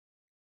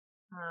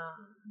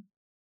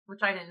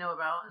 which I didn't know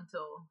about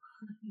until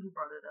you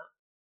brought it up.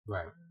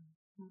 Right.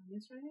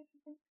 Yesterday, I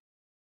think.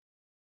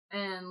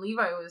 And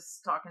Levi was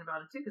talking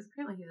about it too, because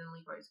apparently he's in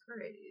Levi's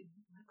grade,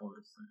 my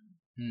oldest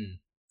son.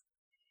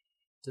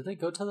 Did they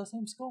go to the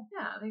same school?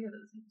 Yeah, they go to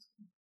the same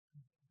school.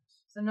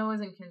 So Noah's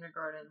in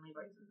kindergarten,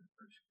 Levi's in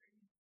first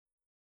grade.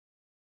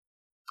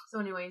 So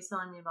anyway, he's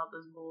telling me about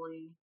this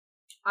bully.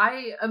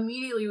 I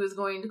immediately was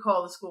going to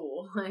call the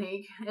school,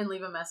 and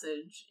leave a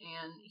message,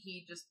 and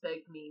he just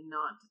begged me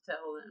not to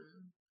tell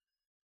them.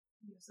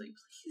 He was like,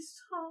 please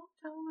don't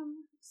tell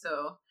them. So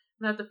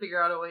I'm gonna have to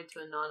figure out a way to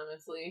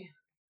anonymously,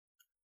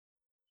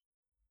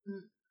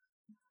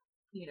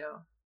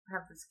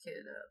 have this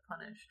kid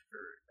punished for.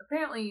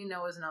 Apparently,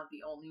 Noah's not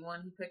the only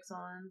one he picks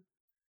on,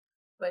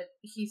 but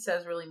he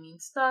says really mean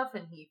stuff,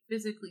 and he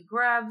physically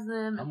grabs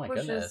them and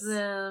pushes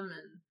them,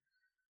 and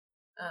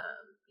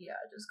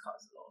it just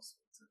causes all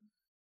sorts of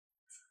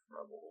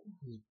trouble.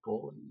 He's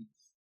bullied,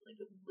 like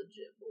a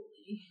legit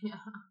bully.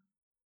 Yeah.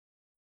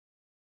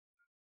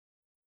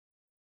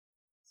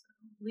 So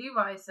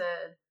Levi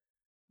said,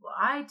 "Well,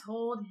 I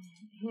told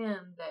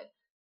him that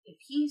if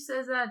he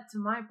says that to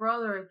my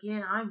brother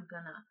again, I'm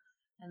gonna."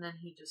 And then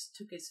he just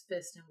took his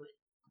fist and went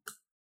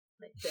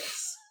like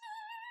this.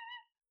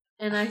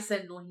 And I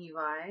said,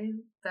 Levi,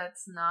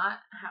 that's not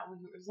how we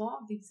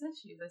resolve these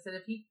issues. I said,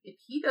 if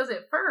he does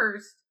it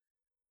first,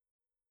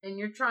 and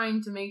you're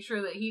trying to make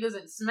sure that he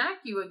doesn't smack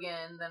you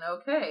again, then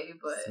okay.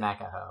 But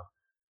smack a hoe.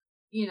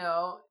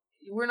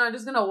 We're not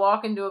just gonna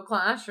walk into a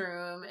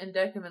classroom and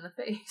deck him in the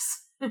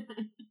face.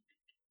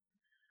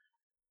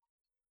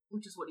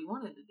 Which is what he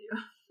wanted to do.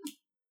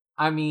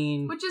 I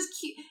mean... Which is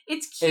cute.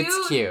 It's cute.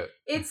 It's cute.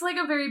 It's like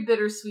a very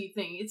bittersweet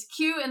thing. It's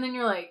cute, and then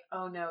you're like,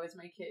 oh no, is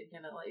my kid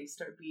gonna,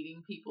 start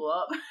beating people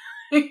up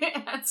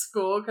at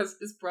school because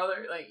his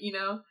brother,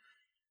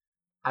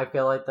 I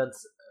feel like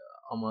that's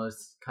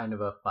almost kind of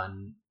a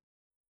fun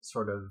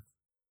sort of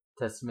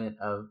testament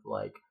of,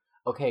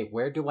 okay,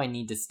 where do I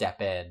need to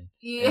step in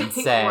and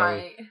say,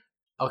 right.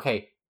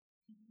 Okay,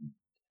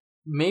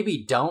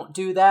 maybe don't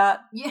do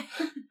that? Yeah.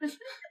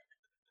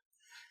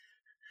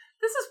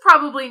 This is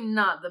probably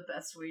not the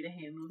best way to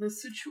handle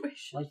this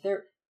situation.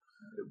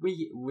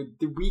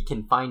 We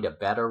can find a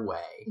better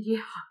way.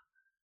 Yeah.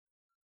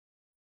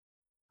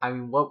 I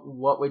mean,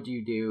 what would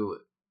you do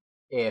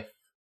if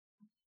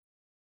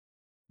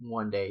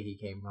one day he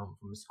came home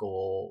from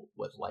school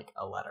with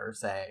a letter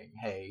saying,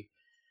 "Hey,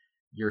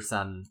 your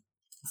son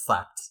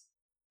slapped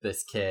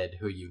this kid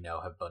who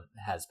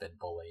has been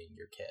bullying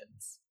your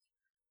kids"?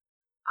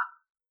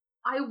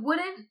 I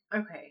wouldn't.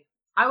 Okay,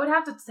 I would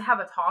have to have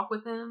a talk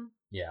with him.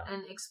 Yeah.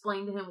 And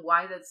explain to him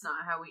why that's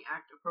not how we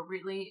act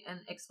appropriately,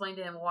 and explain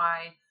to him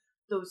why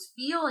those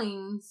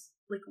feelings,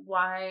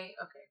 why,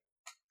 okay.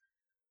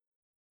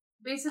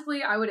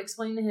 Basically, I would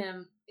explain to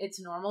him it's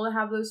normal to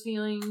have those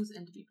feelings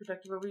and to be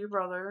protective over your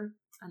brother,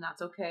 and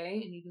that's okay,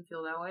 and you can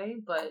feel that way,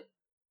 but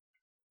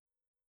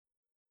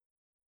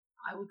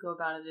I would go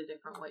about it a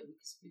different way,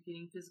 because if you're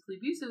getting physically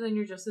abusive, then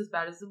you're just as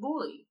bad as the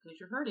bully, because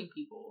you're hurting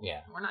people.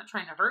 Yeah. We're not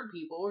trying to hurt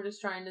people, we're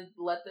just trying to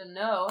let them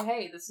know,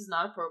 hey, this is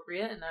not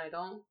appropriate, and I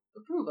don't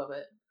approve of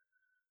it.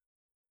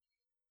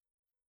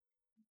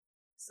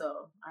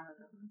 So, I don't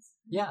know.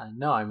 Yeah,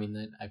 no, I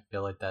mean, I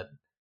feel like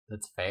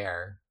that's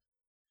fair.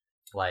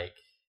 Should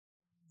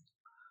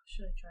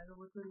I try the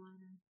liquid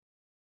liner?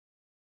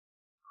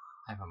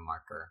 I have a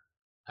marker.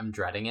 I'm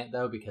dreading it,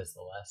 though, because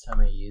the last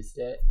time I used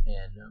it,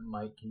 and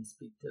Mike can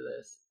speak to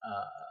this,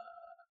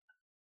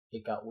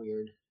 it got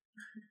weird.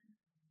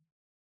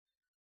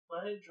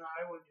 Let it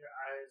dry with your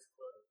eyes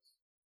closed.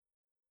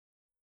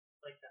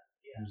 Like that,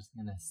 yeah. I'm just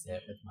gonna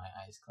sit with my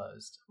eyes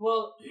closed.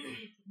 Well,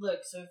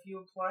 look, so if you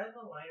apply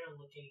the liner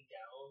looking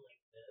down like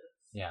this,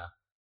 yeah,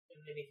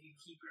 and then if you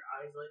keep your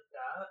eyes like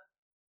that,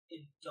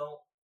 and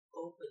don't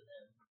open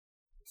them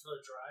until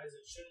it dries,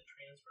 it shouldn't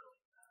transfer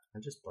like that.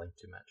 I just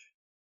blinked too much.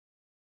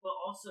 But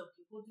also,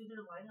 people do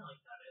their liner like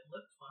that. It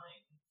looked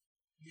fine.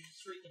 You're just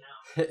freaking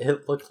out.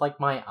 It looked like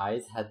my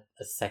eyes had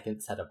a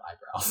second set of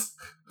eyebrows.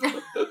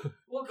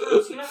 Well,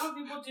 because you know how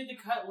people do the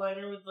cut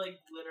liner with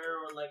glitter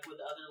or with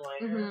other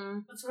liner? Mm-hmm.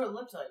 That's what it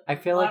looks like. I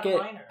feel like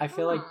liner. I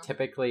feel like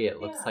typically it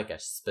looks like a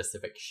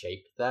specific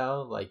shape,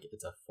 though.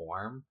 It's a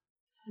form.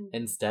 Mm-hmm.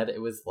 Instead,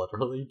 it was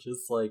literally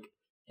just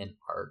an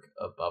arc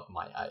above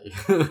my eye.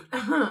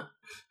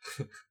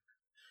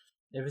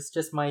 It was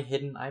just my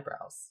hidden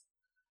eyebrows.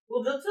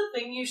 Well, that's the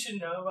thing you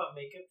should know about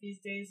makeup these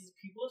days is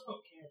people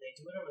don't care. They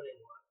do whatever they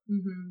want.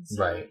 Mm-hmm.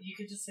 So right. You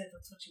could just say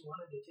that's what you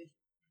wanted to do.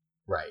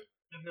 Right.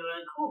 And be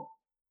like, cool.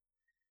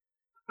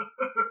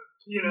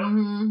 You know?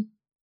 Mm-hmm.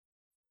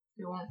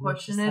 You won't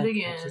question it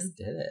again. I just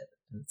did it.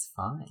 It's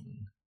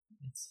fine.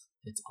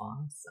 It's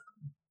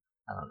awesome.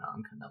 I don't know.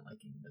 I'm kind of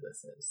liking where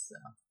this is. So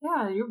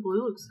yeah, your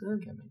blue looks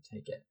good. I may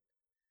take it.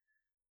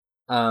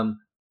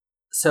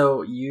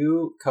 So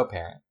you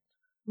co-parent.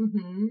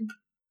 Mm-hmm.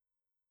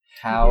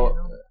 How?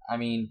 Yeah. I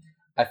mean,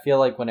 I feel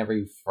like whenever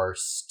you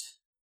first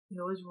it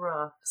was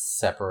rough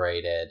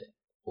separated,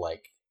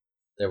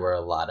 there were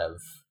a lot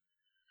of.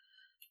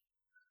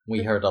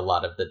 We heard a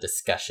lot of the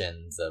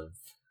discussions of.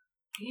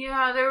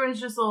 Yeah, there was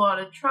just a lot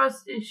of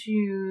trust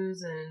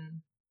issues,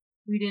 and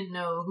we didn't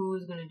know who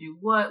was going to do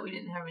what. We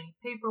didn't have any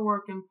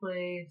paperwork in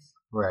place.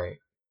 Right.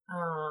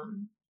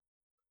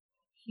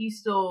 He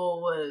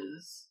still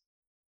was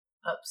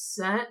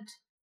upset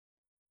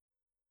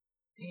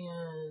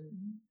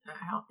and at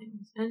how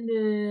things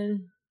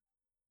ended.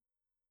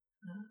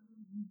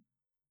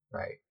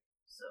 Right.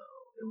 So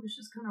it was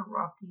just kind of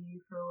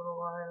rocky for a little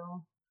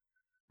while.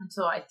 And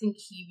so I think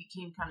he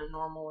became kind of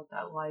normal with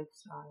that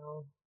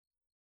lifestyle.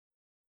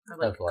 Or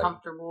like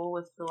comfortable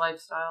with the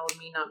lifestyle of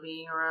me not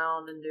being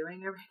around and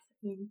doing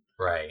everything.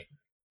 Right.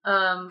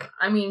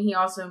 I mean, he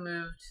also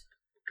moved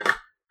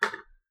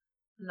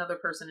another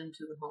person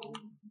into the home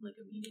like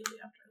immediately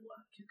after I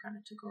left, who kind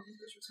of took over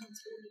this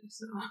responsibility.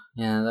 So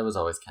yeah, that was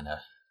always kind of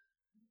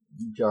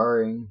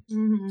jarring.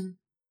 Mm-hmm.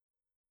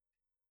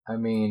 I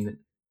mean,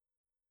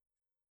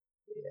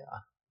 yeah.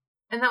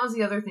 And that was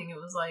the other thing. It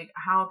was like,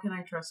 how can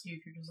I trust you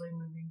if you're just like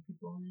moving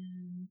people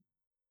in?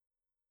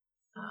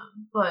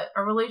 But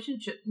our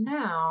relationship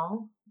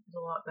now is a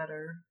lot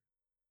better.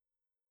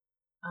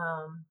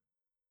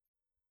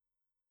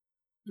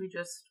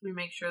 We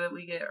make sure that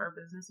we get our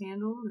business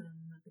handled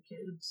and that the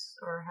kids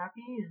are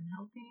happy and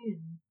healthy,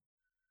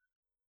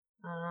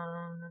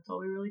 and that's all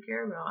we really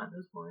care about at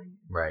this point.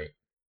 Right.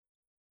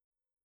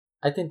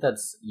 I think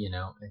that's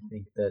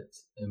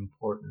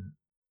important.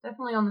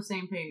 Definitely on the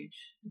same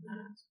page in that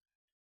aspect.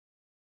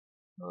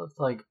 Well, it's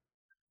like,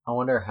 I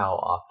wonder how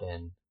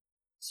often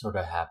sort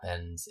of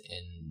happens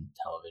in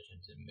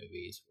televisions and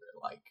movies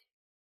where, like,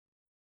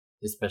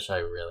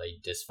 especially really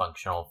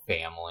dysfunctional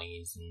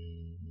families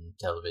and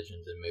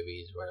televisions and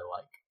movies where,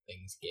 like,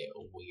 things get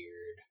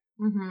weird.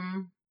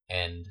 Mm-hmm.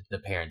 And the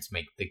parents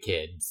make the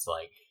kids,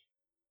 like,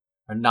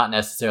 or not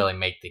necessarily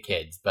make the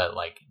kids, but,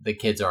 like, the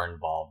kids are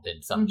involved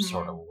in some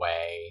sort of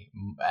way,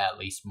 at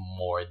least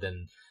more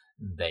than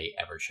they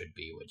ever should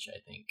be, which I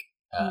think,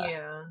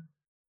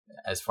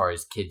 as far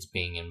as kids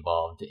being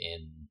involved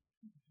in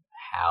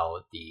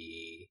how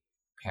the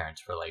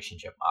parents'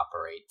 relationship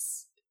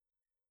operates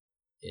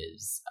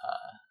is,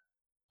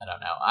 I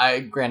don't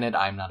know. Granted,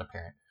 I'm not a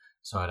parent,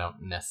 so I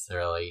don't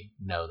necessarily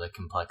know the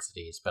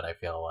complexities, but I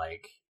feel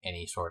like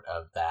any sort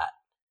of that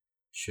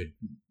should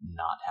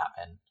not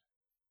happen.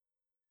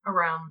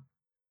 Around.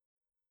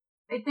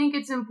 I think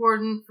it's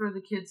important for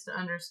the kids to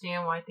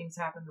understand why things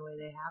happen the way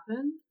they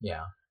happen.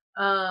 Yeah.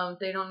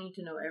 They don't need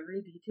to know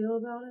every detail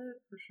about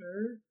it, for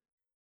sure.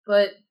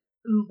 But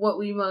what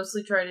we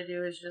mostly try to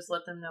do is just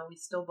let them know we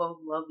still both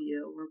love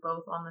you. We're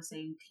both on the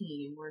same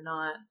team. We're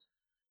not,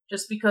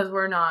 just because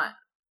we're not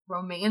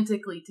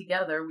romantically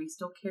together, we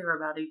still care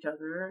about each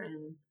other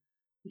and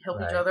we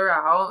help each other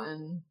out,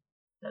 and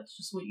that's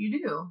just what you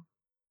do.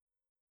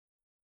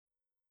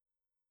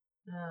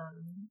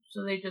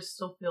 So they just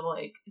still feel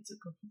like it's a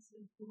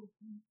cohesive little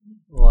thing.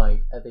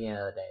 Like, at the end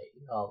of the day,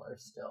 y'all are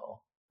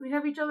still... We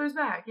have each other's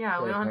back,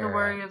 yeah. We don't have to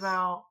worry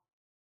about,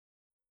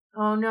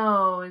 oh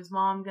no, is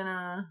mom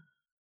gonna,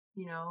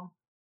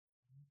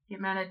 get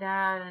mad at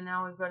dad and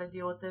now we've got to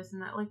deal with this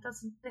and that. Like,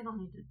 they don't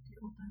need to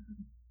deal with that.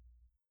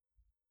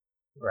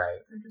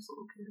 Right. They're just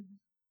little kids.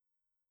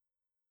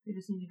 They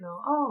just need to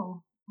go,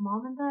 oh,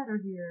 mom and dad are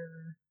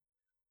here.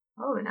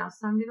 Oh, now it's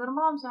time to go to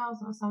mom's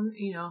house. Now it's time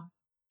to,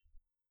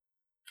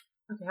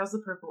 Okay, how's the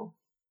purple?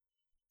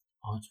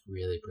 Oh, it's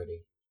really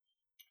pretty.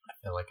 I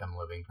feel like I'm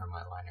living for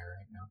my liner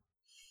right now.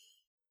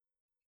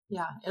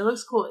 Yeah, it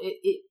looks cool.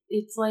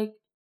 It's like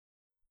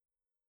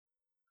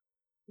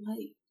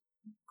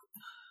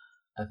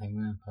I think I'm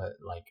gonna put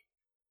like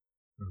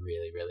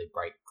really, really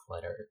bright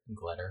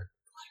glitter.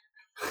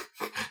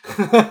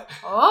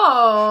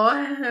 Oh,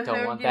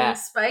 don't want getting that.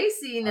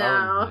 Spicy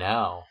now. Oh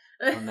no!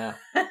 Oh no!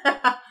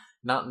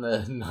 not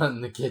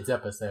in the kids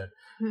episode.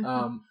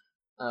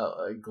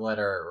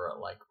 Glitter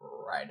like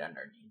right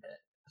underneath it,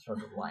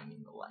 sort of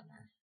lining the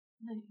liner.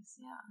 Nice,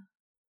 yeah.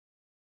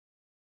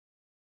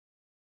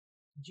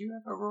 Did you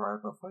have Aurora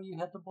before you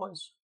had the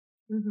boys?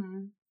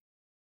 Mm-hmm.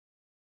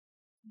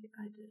 Yeah,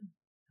 I did.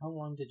 How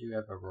long did you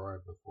have Aurora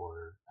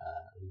before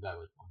Levi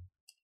was born?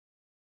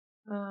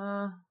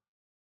 A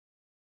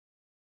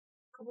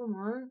couple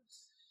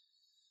months.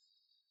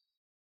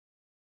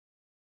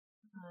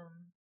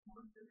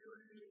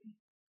 February.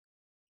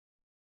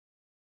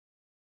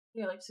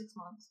 Yeah, like 6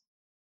 months.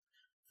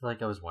 I feel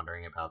like I was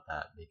wondering about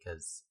that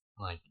because,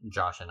 like,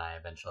 Josh and I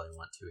eventually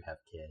want to have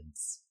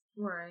kids.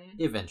 Right.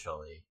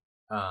 Eventually.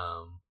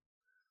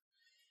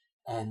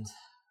 And,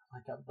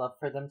 like, I'd love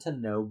for them to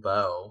know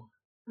Bo.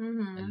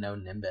 Mm-hmm. And know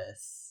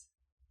Nimbus.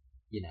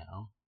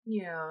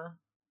 Yeah.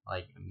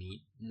 Like,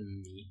 meet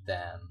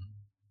them.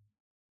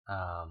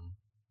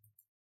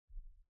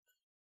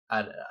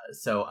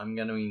 So I'm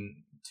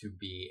going to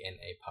be in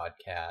a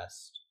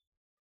podcast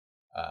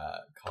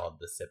called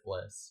The Sip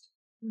List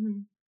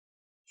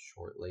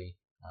shortly,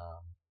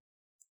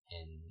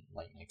 in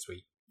like next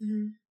week,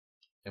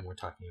 and we're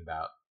talking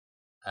about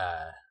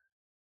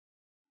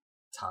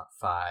top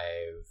 5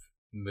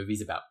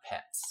 movies about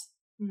pets,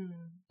 and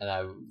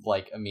I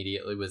like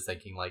immediately was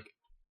thinking like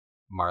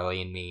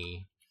Marley and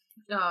Me.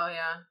 Oh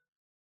yeah.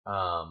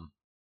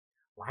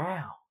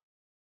 Wow.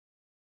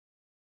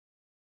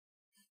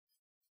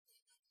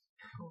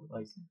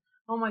 Like,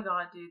 oh my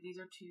god, dude, these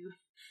are two.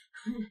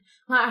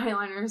 My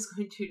eyeliner is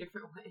going 2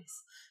 different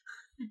ways.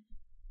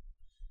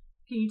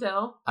 Can you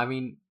tell? I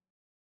mean,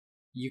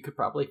 you could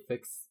probably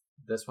fix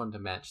this one to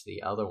match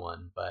the other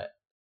one, but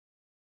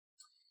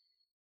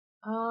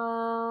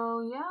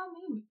oh yeah,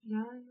 maybe.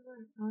 Yeah,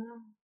 you're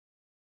right.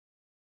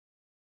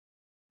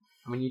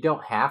 I mean, you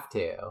don't have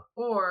to.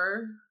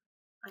 Or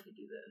I could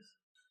do this.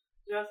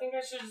 Yeah, I think I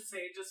should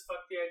say just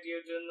fuck the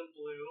idea of doing the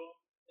blue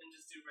and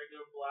just do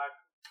regular black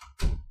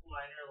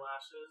liner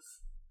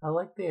lashes. I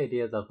like the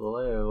idea of the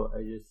blue. I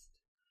just...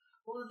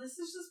 Well,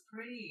 this is just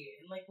pretty.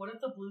 And, like, what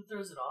if the blue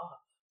throws it off?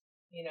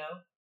 You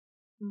know?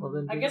 Well,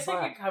 then I do guess the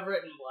I black. could cover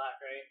it in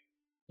black, right?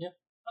 Yep.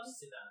 I'll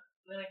just do that.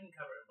 Then I can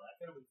cover it in black.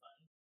 It'll be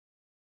fine.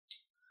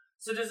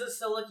 So does it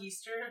still look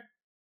Easter?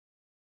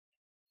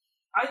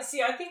 I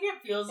think it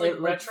feels like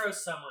retro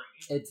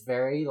summery. It's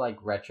very, like,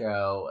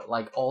 retro,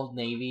 like, Old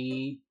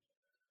Navy,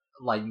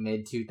 like,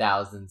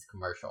 mid-2000s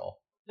commercial.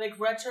 Like,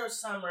 retro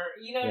summer.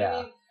 You know what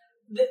I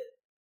mean?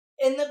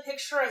 In the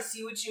picture, I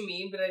see what you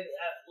mean, but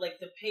like,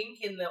 the pink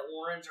and the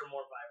orange are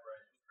more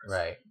vibrant.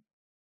 Right.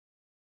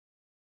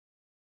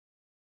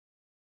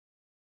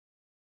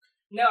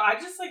 No, I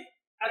just, like,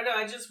 I don't know,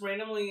 I just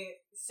randomly...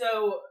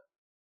 So,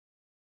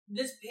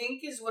 this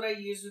pink is what I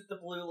used with the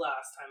blue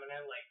last time, and I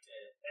liked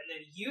it. And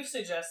then you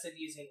suggested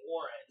using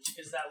orange,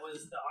 because that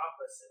was the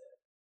opposite.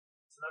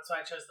 So that's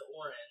why I chose the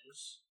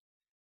orange.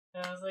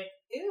 And I was like,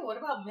 ew, what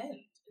about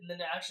mint? And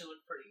then it actually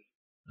looked pretty.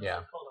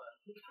 Yeah. Like, hold on.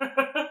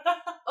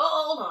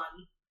 Oh, hold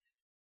on.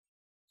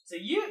 So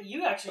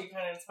you actually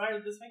kind of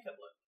inspired this makeup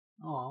look.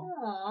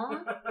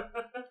 Aww.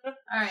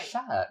 Alright.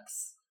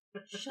 Shucks.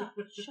 Shut.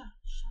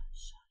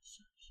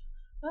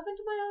 What happened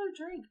to my other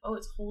drink? Oh,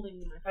 it's holding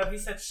me. Oh, he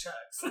said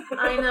shucks.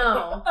 I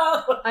know.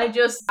 Oh. I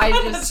just.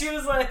 She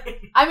was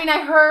like. I mean,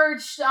 I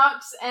heard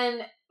shucks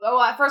and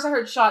at first I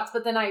heard shots,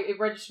 but then it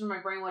registered in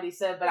my brain what he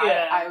said. But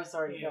yeah. I was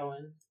already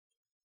going.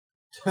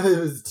 It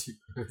was too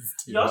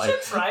Y'all late.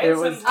 should try it.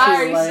 Was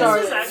sometime. too late.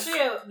 This is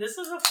actually this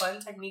is a fun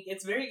technique.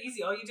 It's very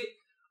easy. All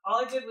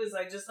I did was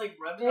I just like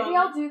rubbed it on. Maybe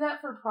I'll do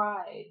that for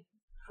Pride.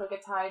 Like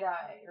a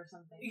tie-dye or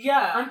something.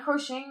 Yeah. I'm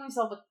crocheting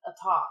myself a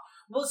top.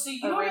 Well, so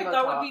you know what I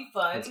thought would be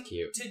fun That's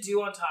cute. to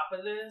do on top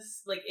of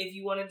this? Like, if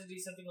you wanted to do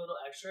something a little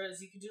extra,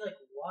 is you could do, like,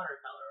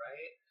 watercolor,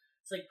 right?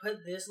 It's like,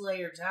 put this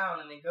layer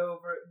down and then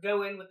go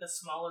in with a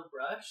smaller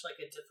brush,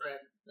 like a different,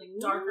 like,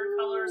 darker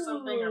color or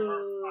something, or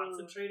more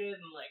concentrated,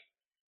 and, like...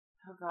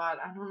 Oh, God.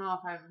 I don't know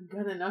if I'm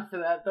good enough for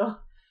that, though.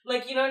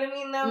 Like, you know what I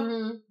mean, though?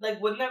 Mm-hmm. Like,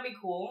 wouldn't that be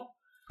cool?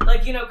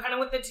 Like, you know, kind of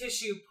with the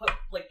tissue,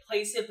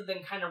 place it, but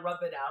then kind of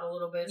rub it out a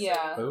little bit.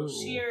 Yeah. So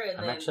sheer, and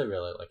I'm then... actually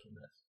really liking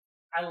this.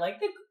 I like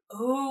the...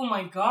 Oh,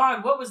 my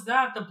God. What was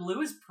that? The blue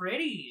is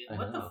pretty. I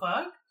What know. the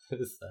fuck? What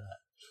is that?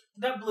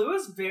 That blue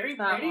is very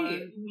That pretty.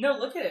 one. No,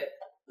 look at it.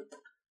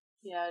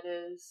 Yeah, it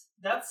is.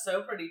 That's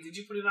so pretty. Did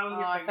you put it on with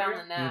your I finger? found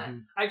the net. Mm-hmm.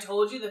 I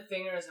told you the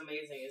finger is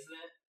amazing, isn't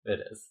it?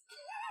 It is.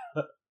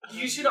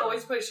 You should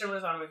always put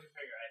shimmers on with your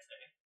finger, I say.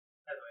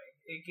 By the way,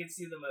 it gets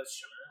you the most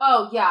shimmer.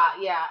 Oh,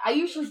 yeah. I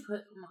usually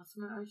put most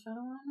of my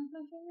eyeshadow on with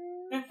my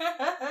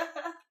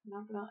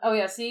finger. Oh,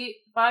 yeah, see?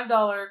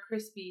 $5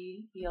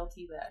 crispy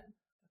BLT bag.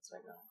 That's what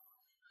I got.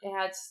 It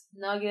had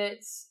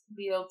nuggets,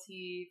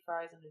 BLT,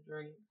 fries, and a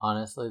drink.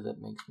 Honestly, that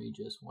makes me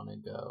just want to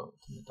go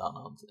to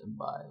McDonald's and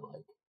buy,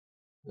 like,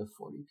 the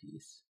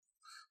 40-piece.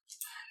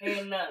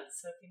 Hey,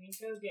 nuts. So can you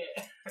go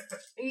get...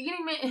 You're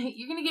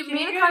gonna get Can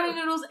you manicotti get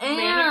noodles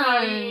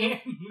manicotti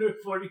and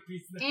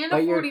 40-piece nugget. and But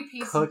a you're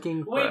 40-piece.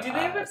 cooking for Wait, do they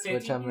have a us, 50-piece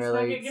which I'm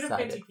really nugget? Get a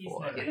excited 50-piece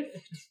for. nugget.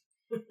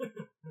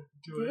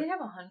 Do they have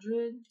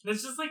 100?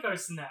 That's just like our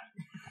snack.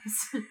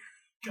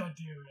 God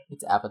damn it.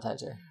 It's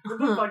appetizer. What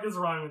the fuck is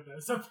wrong with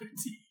this? A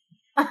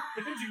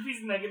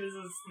 50-piece nugget is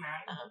a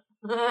snack.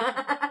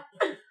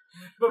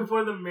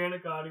 Before the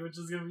manicotti, which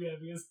is going to be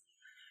heavy as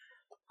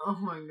Oh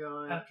my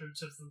god. after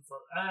chips and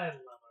salt. I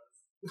love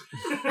us.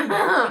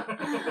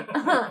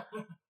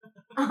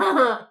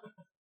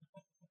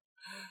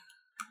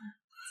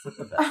 It's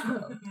the best,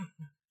 though.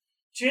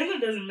 Chandler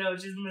doesn't know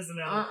she's missing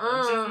out.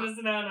 She's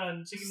missing out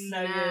on chicken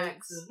nuggets.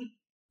 Snacks. And...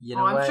 You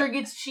know I'm what? sure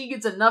she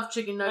gets enough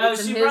chicken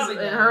nuggets she in probably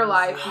her does.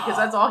 life because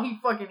that's all he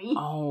fucking eats.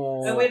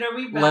 Oh. Oh, wait, are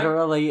we back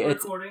Literally,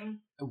 recording?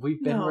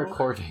 we've been No.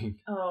 recording.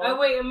 Oh,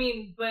 wait, I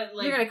mean, but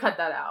like... You're gonna cut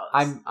that out.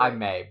 I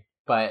may,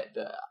 but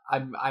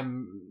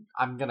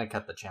I'm gonna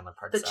cut the Chandler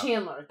part. The out.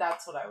 Chandler,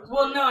 that's what I was.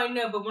 Well, no, I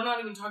know, but we're not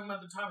even talking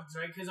about the topics,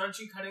 right? Because aren't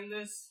you cutting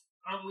this?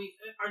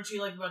 Aren't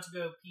you, like, about to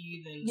go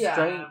pee? Then Yeah.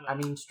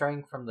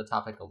 Straying from the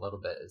topic a little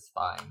bit is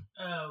fine.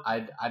 Oh,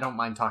 okay. I don't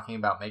mind talking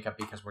about makeup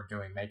because we're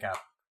doing makeup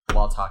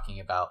while talking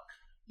about.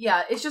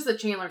 Yeah, it's just the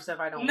Chandler stuff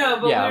I don't. No,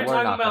 want. but Yeah, we were we're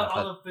talking not gonna about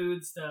all put- the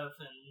food stuff,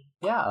 and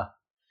Yeah,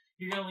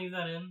 you're gonna leave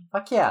that in?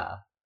 fuck yeah.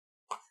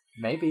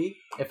 Maybe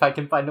if I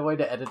can find a way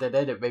to edit it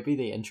in, it may be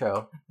the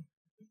intro.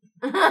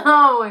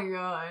 Oh my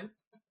god.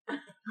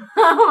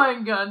 Oh my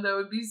god, that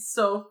would be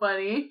so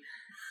funny.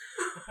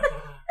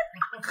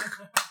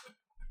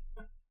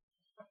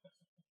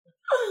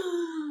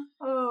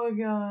 Oh my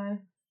god.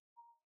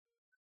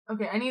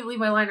 Okay, I need to leave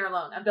my liner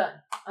alone. I'm done.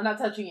 I'm not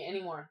touching it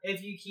anymore.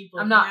 If you keep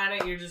I'm looking not. at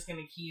it, you're just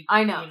gonna keep.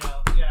 I know.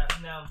 Yeah,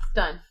 no.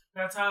 Done.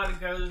 That's how it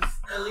goes.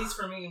 At least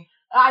for me.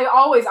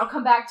 I'll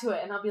come back to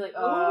it and I'll be like,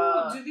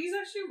 oh, do these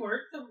actually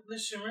work? The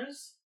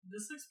shimmers.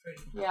 This looks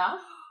pretty. Yeah.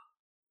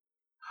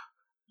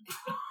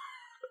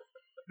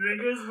 There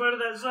goes part of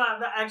that shot.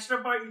 The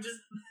extra part you just.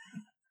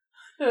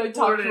 I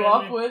topped you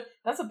off with.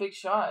 That's a big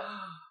shot.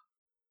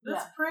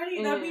 That's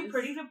pretty. That'd be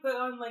pretty to put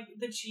on like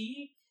the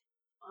cheek.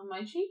 On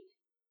my cheek?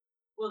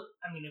 Well,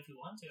 I mean, if you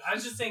want to. I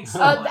was just saying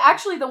someone.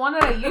 Actually, the one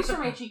that I use for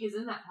my cheek is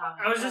in that palette.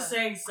 I was just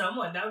saying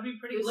someone. That would be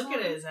pretty. Look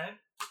at it, Zach.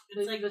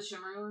 It's like the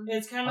shimmery one?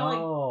 It's kind of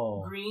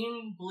like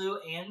green, blue,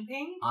 and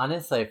pink.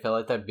 Honestly, I feel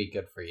like that'd be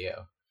good for you.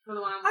 For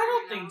the one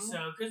I don't think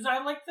so, because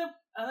I like the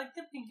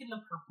pink and the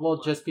purple.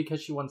 Well, just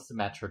because she wants to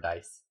match her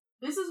dice.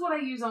 This is what I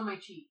use on my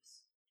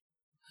cheeks.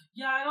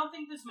 Yeah, I don't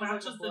think this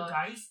matches the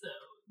dice,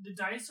 though. The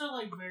dice are,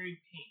 like,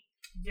 very pink.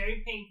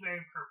 Very pink,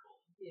 very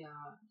purple.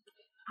 Yeah.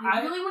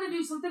 I really want to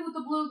do something with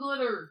the blue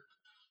glitter.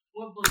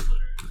 What blue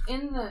glitter?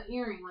 In the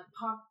earring, like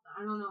pop.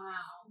 I don't know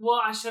how.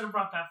 Well, I should have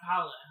brought that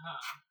palette,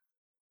 huh?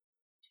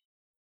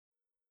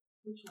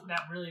 Which one?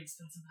 That really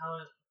expensive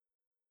palette.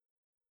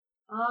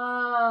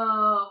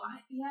 Oh,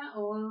 yeah.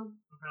 Oh,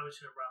 I probably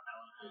should have brought that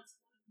one.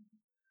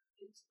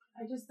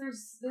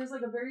 There's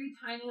like a very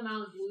tiny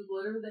amount of blue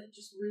glitter that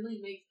just really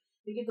makes.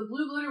 Like if the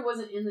blue glitter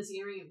wasn't in this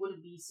earring, it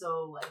wouldn't be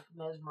so like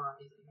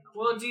mesmerizing.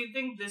 Well, do you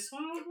think this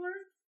one would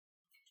work?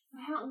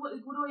 What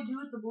do I do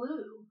with the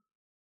blue?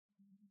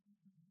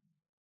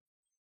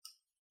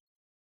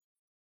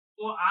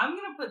 Well, I'm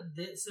gonna put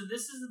this. So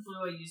this is the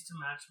blue I used to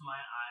match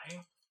my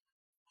eye.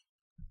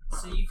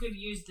 So you could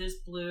use this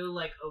blue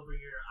like over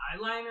your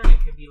eyeliner. It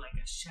could be like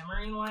a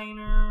shimmering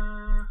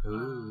liner.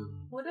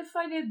 Ooh. What if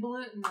I did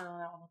blue? No,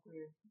 that would look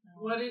weird. No.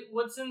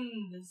 What's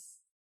in this?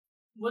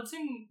 What's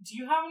in? Do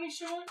you have any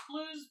shimmer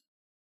blues,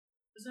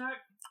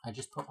 Zach? I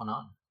just put one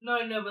on. No,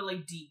 I know, but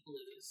like deep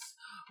blues.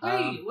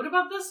 Wait, what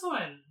about this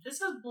one? This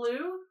has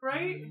blue,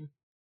 right?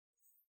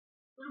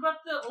 What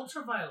about the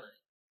ultraviolet?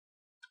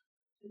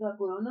 Is that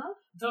blue enough?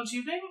 Don't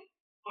you think?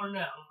 Or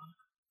no?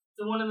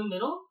 The one in the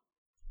middle?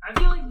 I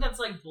feel like that's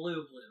like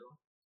blue.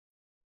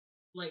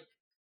 Like.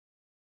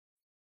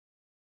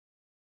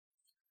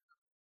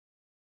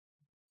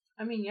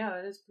 I mean, yeah,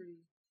 that is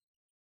pretty.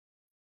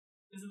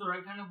 Is it the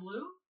right kind of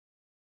blue?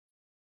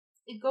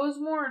 It goes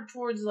more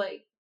towards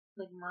like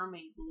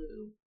mermaid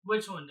blue.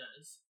 Which one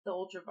does? The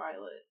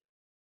ultraviolet.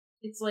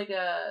 It's like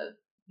a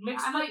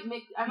mix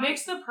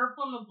the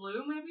purple and the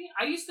blue. Maybe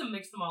I used to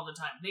mix them all the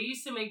time. They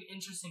used to make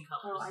interesting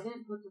colors. Oh, I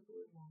didn't put the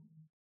blue one.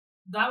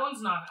 That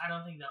one's not. I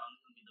don't think that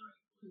one's gonna be the right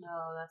blue.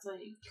 No, that's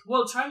like.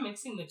 Well, try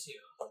mixing the two.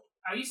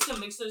 I used to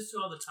mix those two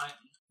all the time.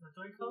 Is that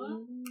the right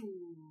color?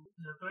 Ooh.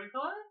 Is that the right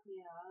color?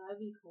 Yeah, that'd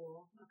be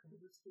cool. Okay,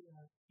 let's do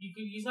that. You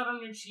could use that on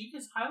your cheek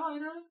as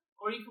highlighter,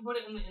 or you could put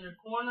it in the inner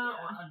corner,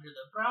 or under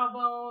the brow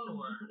bone,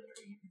 or.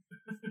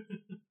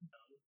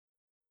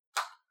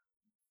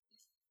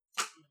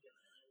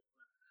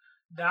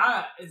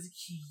 That is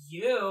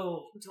cute.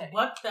 Okay.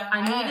 What the heck?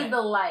 I needed the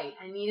light.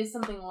 I needed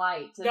something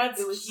light. That's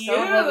it was cute.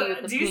 So heavy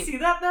with the Do you pink. see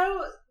that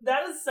though?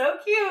 That is so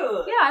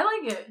cute. Yeah, I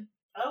like it.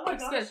 Oh my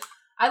gosh. Good.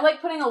 I like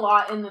putting a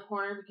lot in the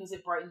corner because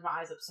it brightens my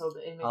eyes up so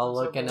big. I'll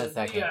look in a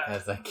second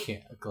because I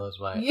can't close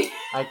my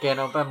I can't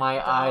open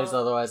my eyes,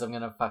 otherwise I'm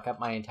gonna fuck up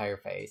my entire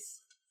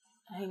face.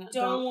 Hang on.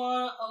 Don't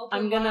want to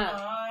open my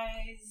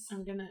eyes.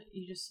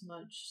 You just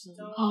smudge some.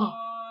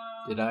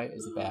 Did I?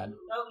 Is it bad?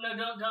 Oh, no,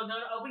 don't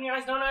open your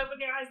eyes. Don't open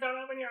your eyes. Don't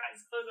open your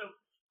eyes. Close them.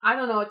 I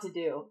don't know what to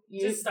do.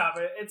 Just stop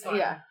it. It's fine.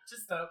 Yeah.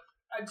 Just stop.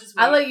 Just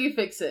wait. I'll let you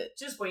fix it.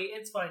 Just wait.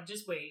 It's fine.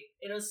 Just wait.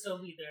 It'll still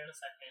be there in a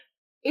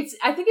second.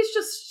 I think it's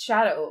just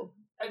shadow.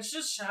 It's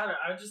just shadow.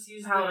 I would just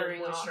use the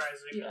powdering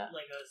moisturizer you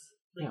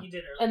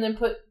did earlier. And then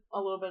put a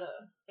little bit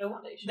of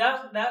foundation.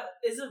 That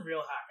is a real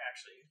hack,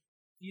 actually.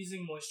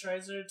 Using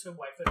moisturizer to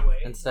wipe it away.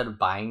 Instead of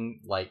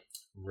buying, like,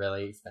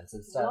 really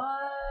expensive stuff.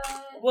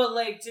 What? Well,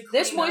 like, to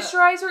clean this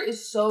moisturizer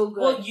is so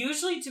good. Well,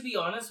 usually, to be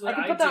honest, what I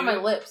can put that on my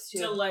lips, too.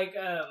 To, like,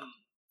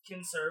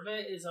 conserve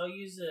it is I'll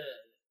use a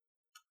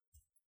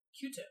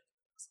Q-tip.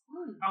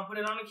 I'll put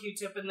it on a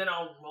Q-tip and then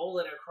I'll roll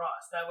it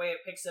across. That way it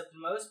picks up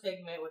most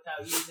pigment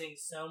without using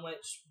so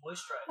much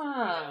moisturizer. You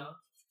know?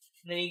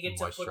 And then you get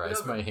to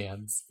moisturize my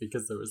hands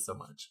because there was so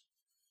much.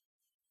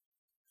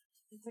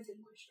 It's a good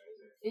moisturizer.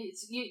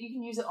 You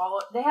can use it all.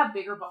 They have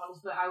bigger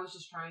bottles, but I was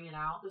just trying it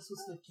out. This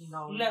was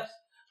 $15. No,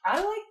 I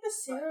like the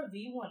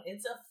CeraVe one.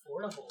 It's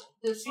affordable.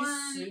 She's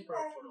super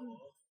affordable.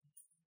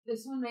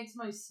 This one makes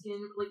my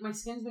skin my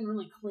skin's been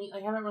really clean. I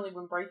haven't really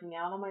been breaking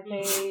out on my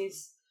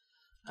face.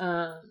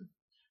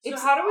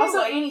 It's how do we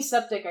also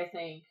antiseptic, I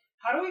think.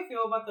 How do we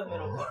feel about the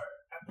middle part?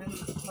 I've been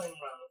playing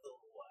around with it a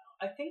little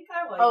while. I think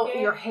I like it. Oh,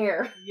 your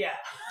hair. Yeah.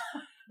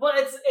 Well,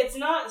 it's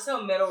not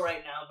so middle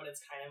right now, but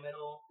it's kind of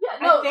middle. Yeah,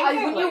 no,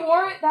 when you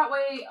wore it that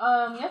way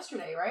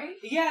yesterday, right?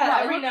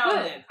 Yeah, every now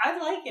and then. I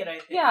like it, I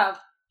think. Yeah.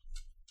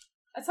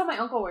 That's how my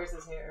uncle wears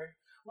his hair.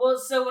 Well,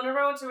 so whenever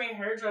I went to my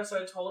hairdresser,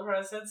 I told her,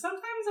 I said,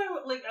 sometimes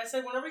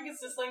whenever it gets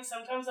this length,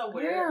 sometimes I'll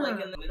wear it, like,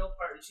 in the middle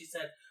part. And she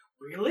said,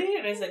 really?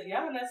 And I said,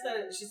 yeah.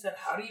 And she said,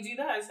 how do you do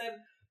that? I said,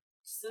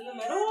 just in the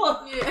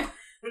middle. Yeah.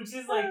 And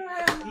she's like,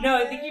 no,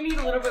 I think you need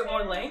a little bit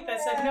more length. I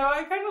said, no,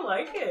 I kind of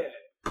like it.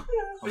 Oh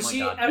But my she,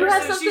 God. ever You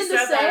had since she something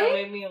to said that, say? it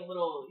made me a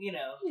little,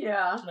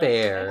 Yeah. like,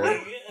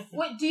 Bear.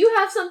 Wait, do you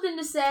have something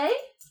to say?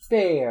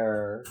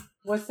 Bear.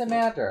 What's the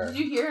matter? Did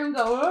you hear him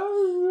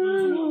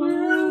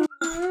go?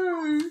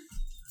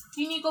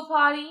 Do you need to go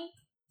potty?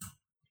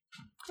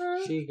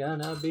 She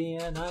gonna be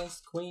an ice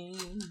queen.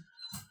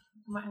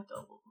 Might have to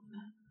open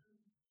that.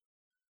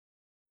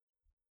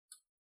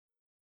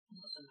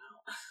 Let them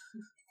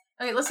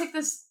out. Okay, let's take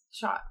this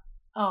shot.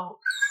 Oh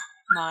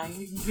my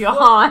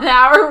God,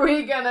 how are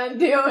we gonna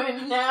do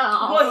it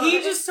now? Well,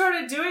 he just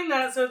started doing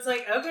that, so it's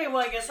like, okay, well,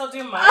 I guess I'll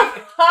do mine.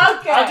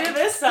 Okay. I'll do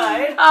this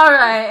side. All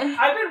right.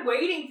 I've been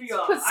waiting for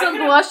y'all. Put some I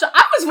could've- blush on.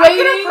 I was I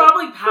could have waiting.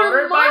 probably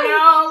powdered by mine.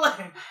 now.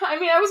 Like, I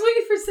mean, I was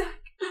waiting for Zach.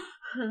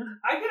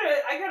 I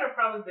could have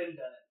probably been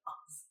done.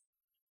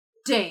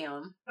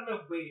 Damn. I've been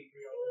waiting for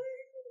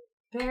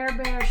y'all.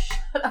 Bear,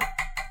 shut up.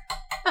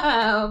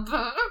 Oh,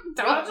 Y'all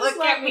don't just look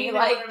let at me me know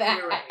like whenever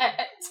you're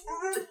that.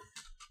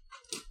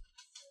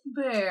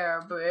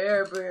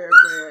 Bear.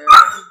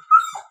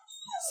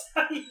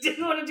 You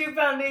didn't want to do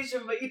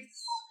foundation, but you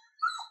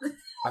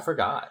I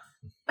forgot.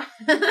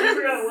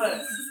 forgot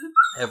what?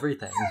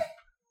 Everything.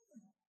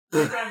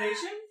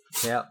 Foundation?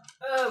 Yep.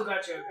 Oh,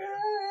 gotcha. Okay.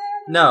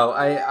 No,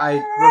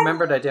 I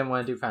remembered I didn't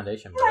want to do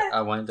foundation, but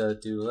I wanted to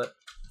do lip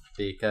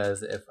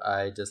because if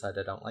I decide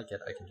I don't like it,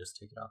 I can just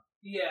take it off.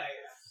 Yeah.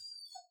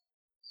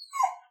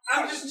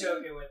 I'm just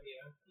joking with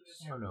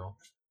you. Oh no.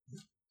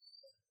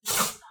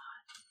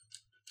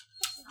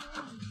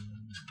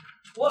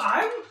 Well,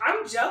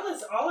 I'm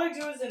jealous. All I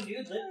do is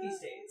nude lip these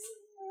days.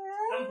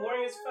 I'm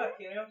boring as fuck,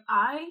 you know?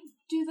 I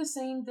do the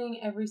same thing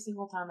every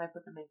single time I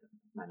put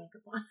my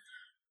makeup on.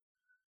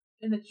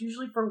 And it's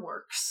usually for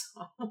work,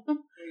 so.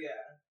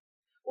 Yeah.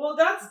 Well,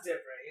 that's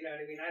different, you know what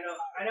I mean?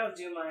 I don't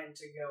do mine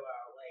to go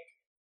out, like,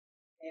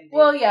 and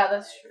Well, yeah,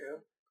 that's true.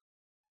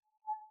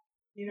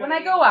 You know When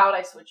what I go out,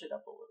 I switch it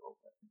up a little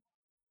bit.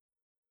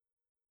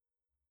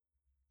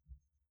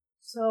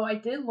 So I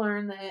did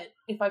learn that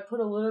if I put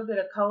a little bit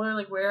of color,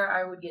 like where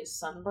I would get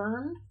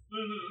sunburned,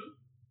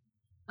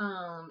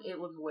 it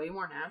looks way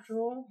more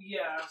natural.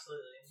 Yeah,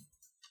 absolutely.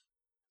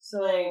 So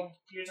Like,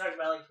 you're talking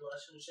about, like,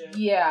 blush and shit?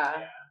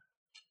 yeah.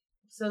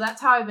 So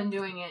that's how I've been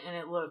doing it, and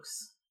it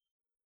looks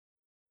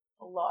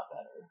a lot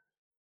better.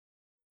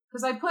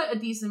 Because I put a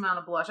decent amount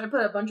of blush. I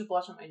put a bunch of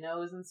blush on my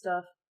nose and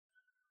stuff.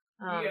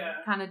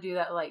 Kind of do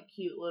that, like,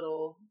 cute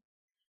little...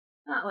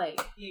 Not like...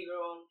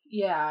 Girl.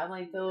 Yeah,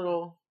 like the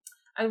little...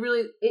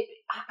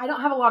 I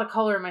don't have a lot of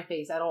color in my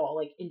face at all,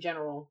 like, in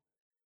general.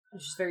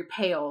 It's just very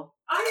pale.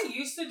 I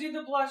used to do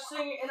the blush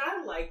thing, and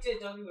I liked it,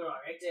 don't get me wrong,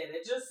 I did.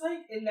 It just, like,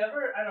 it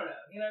never... I don't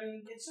know, you know what I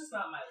mean? It's just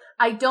not my look.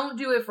 I don't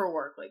do it for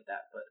work like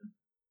that, but...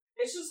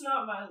 It's just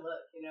not my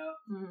look, you know?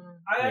 Mm.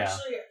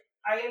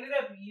 I ended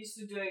up used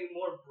to doing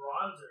more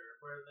bronzer,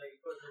 where they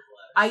put the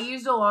blush. I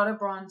used a lot of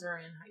bronzer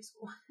in high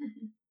school.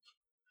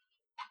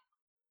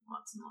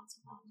 Lots and lots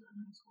of bronzer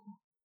in high school.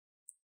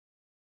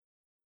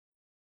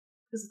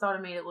 Because I thought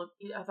it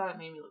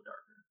made me look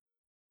darker.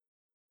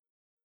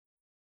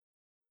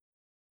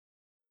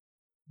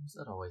 Is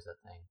that always a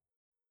thing?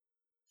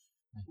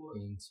 Like What?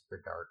 being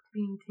super dark.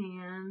 Being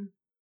tan.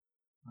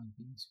 Like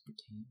being super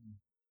tan.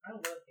 I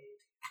love being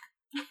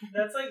tan.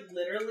 That's, like,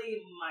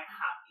 literally my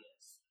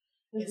happiest.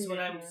 It's when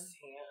I'm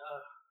tan.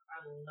 I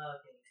love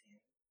being tan.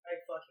 I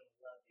fucking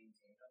love being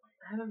tan. Oh my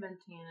God. I haven't been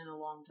tan in a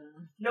long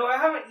time. No, I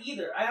haven't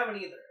either.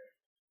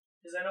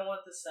 Because I don't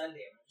want the sun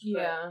damage.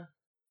 Yeah.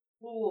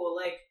 But, ooh,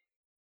 like,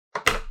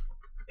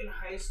 in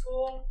high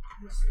school,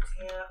 I used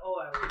to tan. Oh,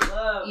 I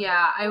love.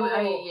 Yeah,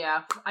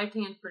 Oh. I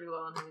tanned pretty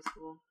well in high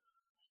school.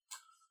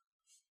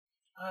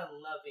 I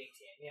love being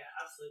tan. Yeah,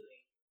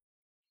 absolutely.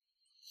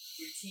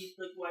 Your teeth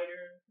look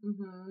whiter.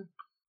 Mm-hmm.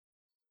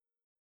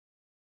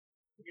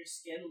 Your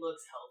skin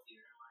looks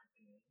healthier, in my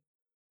opinion.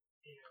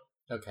 You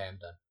know? Okay,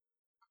 I'm done.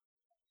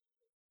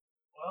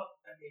 Well,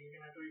 okay, you're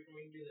gonna have to wait for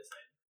me to do this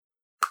side.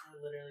 I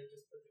literally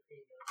just put the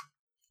cream down.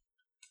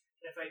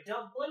 And if I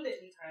don't blend it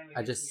in time,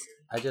 I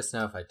just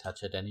know if I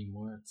touch it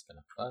anymore, it's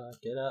gonna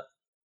fuck it up.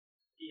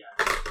 Yeah.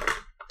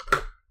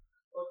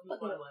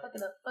 Welcome to my life. Fuck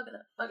it up. Fuck it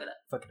up.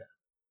 Fuck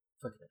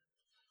it up.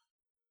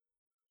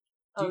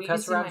 Oh, Do you can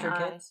cuss see around my your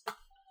eyes. kids?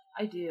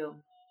 I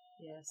do.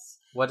 Yes.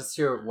 What's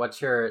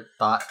your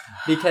thought?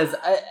 Because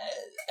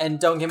and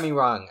don't get me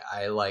wrong,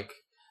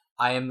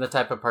 I am the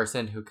type of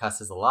person who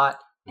cusses a lot.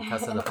 We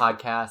cuss on the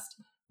podcast.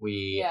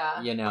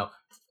 You know,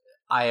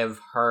 I have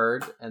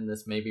heard, and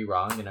this may be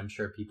wrong, and I'm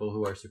sure people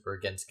who are super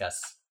against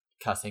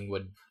cussing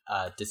would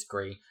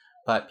disagree,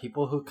 but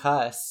people who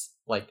cuss,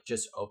 like,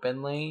 just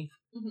openly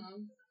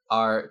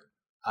are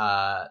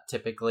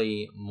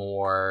typically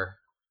more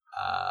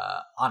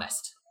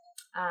honest.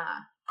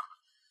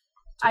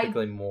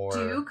 Typically more.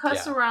 I do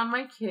cuss around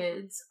my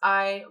kids.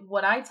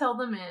 What I tell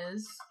them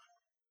is,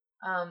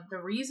 the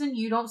reason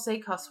you don't say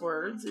cuss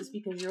words is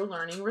because you're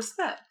learning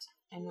respect.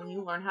 And when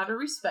you learn how to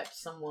respect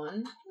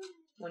someone,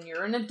 when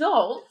you're an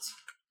adult,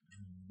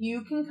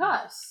 you can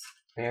cuss.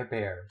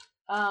 Bear.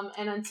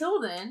 And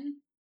until then,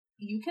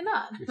 you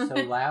cannot. You're so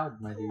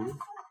loud, my dude.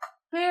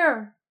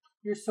 Bear.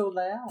 You're so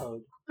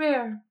loud.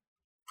 Bear.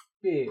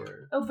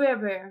 Oh,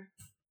 Bear.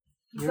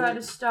 You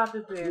gotta stop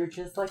it, Bear. You're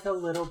just like a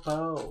little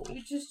bow.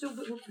 You're just a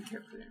little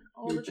Bear.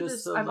 Oh, You're look at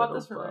this. just I bought little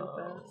this for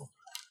bow.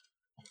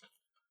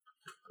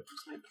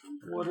 my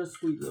What a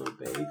sweet little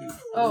baby.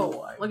 Oh,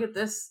 boy. look at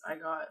this I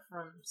got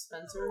from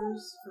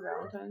Spencer's for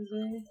Valentine's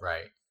Day.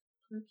 Right.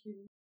 So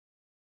cute.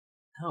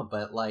 No,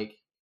 but like,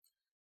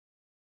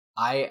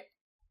 I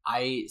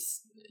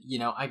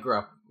grew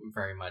up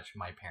very much,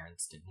 my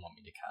parents didn't want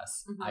me to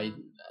cuss. Mm-hmm. I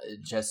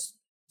just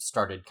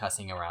started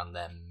cussing around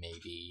them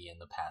maybe in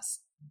the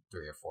past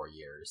 3 or 4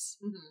 years.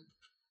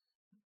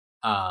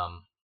 Mm-hmm.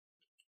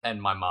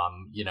 And my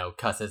mom,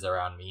 cusses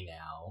around me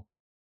now.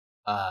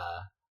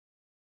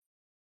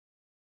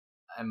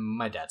 And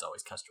my dad's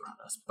always cussed around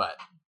us, but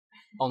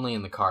only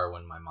in the car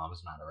when my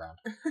mom's not around.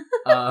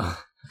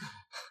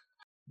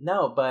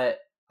 No, but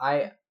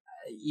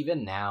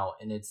even now,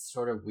 and it's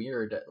sort of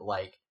weird,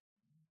 like,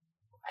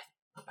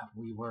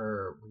 we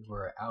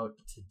were out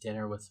to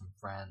dinner with some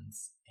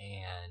friends,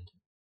 and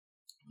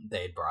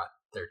they brought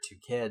their 2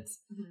 kids,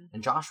 mm-hmm.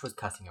 and Josh was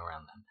cussing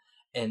around them,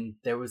 and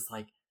there was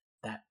like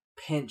that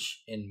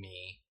pinch in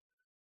me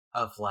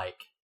of like,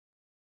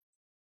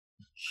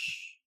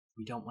 shh,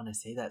 we don't want to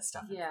say that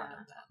stuff in front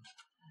of them,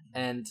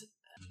 and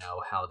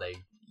know how they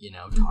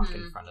talk mm-hmm.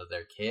 in front of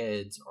their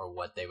kids or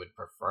what they would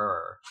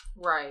prefer,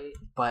 right?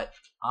 But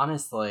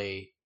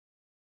honestly,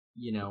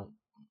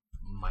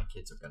 my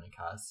kids are gonna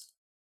cuss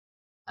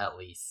at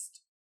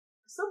least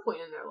some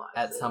point in their lives.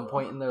 At some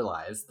point in their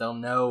lives, they'll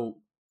know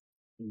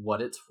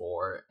what it's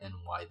for and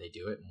why they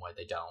do it and why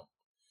they don't.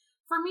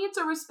 For me, it's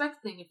a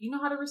respect thing. If you know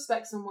how to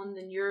respect someone,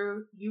 then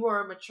you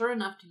are mature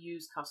enough to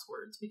use cuss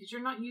words because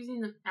you're not using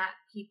them at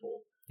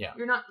people. Yeah.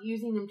 You're not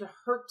using them to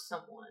hurt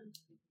someone.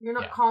 You're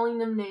not calling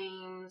them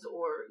names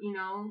or,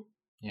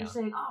 you're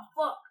saying, oh,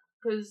 fuck,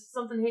 because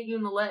something hit you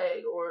in the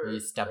leg or you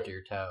stubbed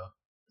your toe.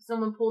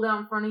 Someone pulled out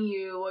in front of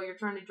you while you're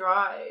trying to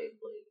drive.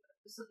 Like,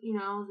 just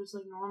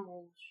like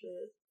normal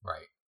shit.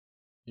 Right.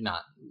 You're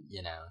not,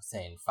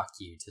 saying fuck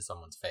you to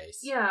someone's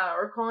face. Yeah,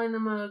 or calling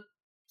them a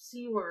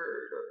C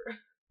word or...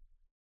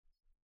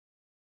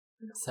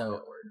 So, oh my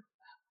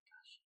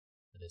gosh,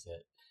 what is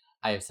it?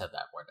 I have said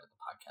that word on the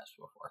podcast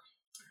before.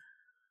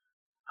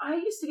 I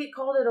used to get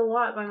called it a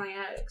lot by my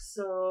ex,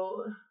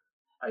 so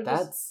I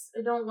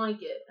don't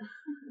like it.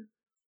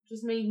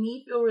 Just made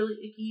me feel really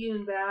icky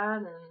and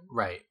bad. And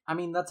right. I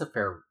mean, that's a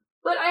fair...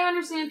 But I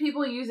understand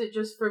people use it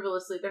just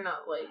frivolously. They're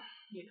not like,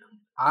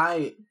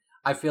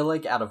 I feel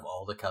like out of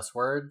all the cuss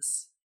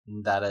words,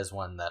 that is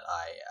one that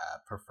I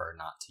prefer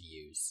not to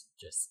use,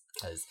 just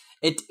because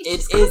it's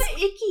kind of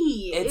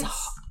icky.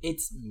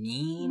 It's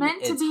mean.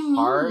 Meant to it's be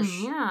harsh.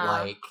 Mean, yeah.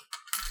 Like,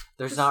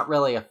 there's not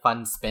really a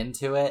fun spin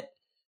to it.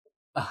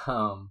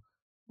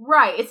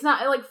 Right. It's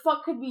not like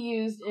fuck could be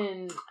used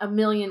in a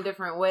million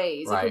different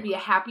ways. Right. It could be a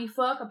happy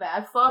fuck, a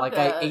bad fuck, like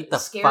I ate the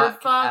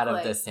fuck out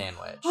of this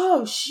sandwich.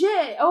 Oh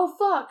shit! Oh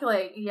fuck!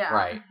 Like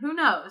right. Who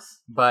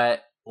knows?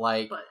 But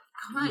like.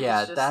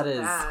 Yeah, that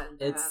is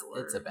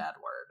it's a bad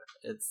word.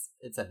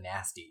 It's a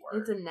nasty word.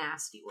 It's a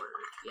nasty word.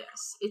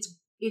 Yes,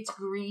 it's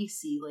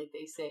greasy, like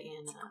they say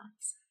in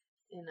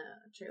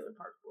Trailer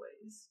Park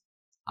Boys.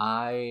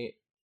 I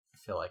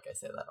feel like I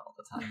say that all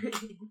the time.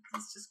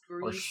 It's just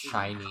greasy. Or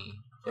shiny.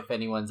 If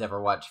anyone's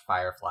ever watched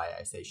Firefly,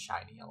 I say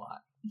shiny a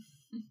lot.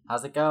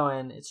 How's it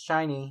going? It's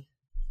shiny.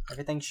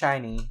 Everything's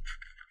shiny.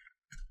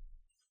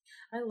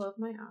 I love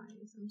my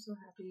eyes. I'm so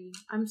happy.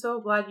 I'm so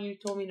glad you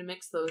told me to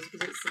mix those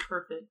because it's the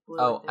perfect blue.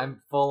 Oh,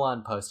 I'm full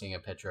on posting a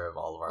picture of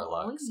all of our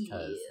looks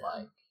because,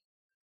 like,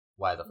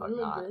 why the fuck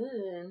really not?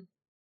 Good.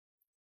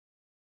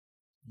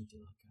 You do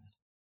look good.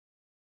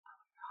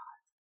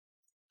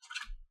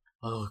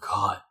 Oh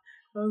god.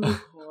 Oh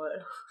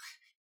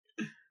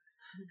god.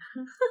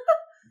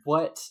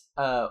 What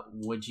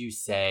would you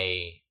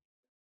say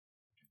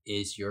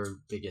is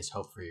your biggest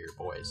hope for your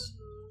boys?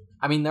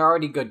 I mean, they're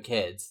already good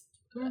kids.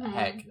 Mm-hmm.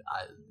 Heck,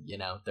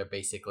 they're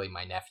basically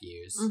my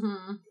nephews.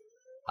 Mm-hmm.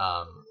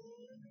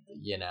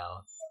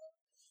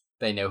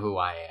 They know who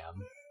I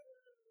am.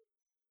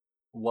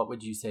 What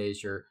would you say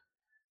is you're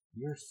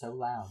so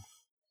loud.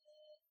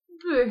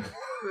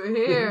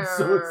 Here.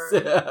 So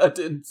sad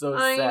and so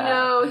sad. I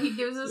know, he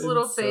gives this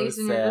little face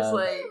and you're just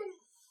like,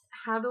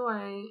 how do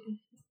I...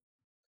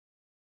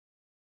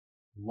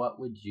 What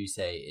would you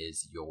say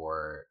is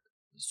your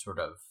sort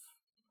of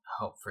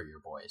hope for your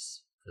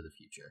boys for the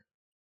future?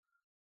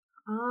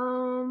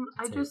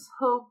 I just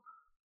hope.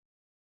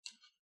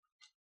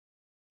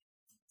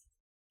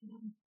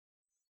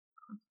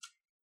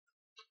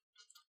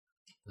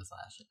 Those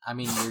lashes. I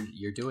mean,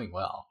 you're doing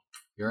well.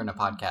 You're in a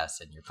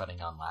podcast and you're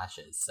putting on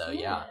lashes, so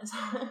yes.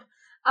 Yeah.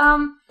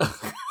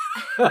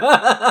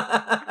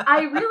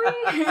 I really.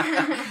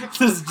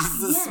 This is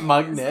just a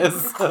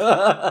smugness.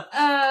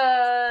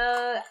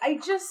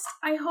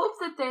 I hope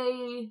that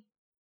they.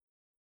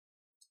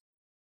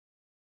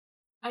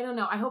 I don't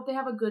know. I hope they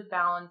have a good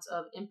balance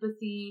of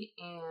empathy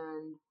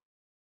and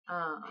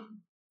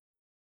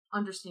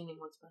understanding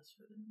what's best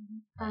for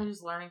them. Kind of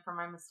just learning from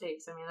my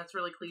mistakes. I mean, that's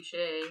really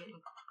cliche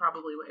and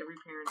probably what every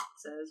parent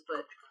says,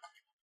 but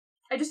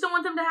I just don't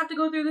want them to have to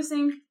go through the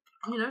same,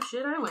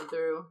 shit I went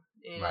through.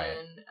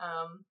 And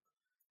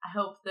I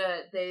hope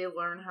that they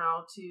learn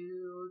how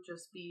to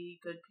just be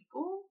good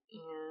people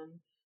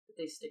and that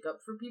they stick up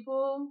for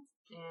people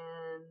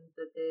and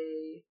that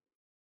they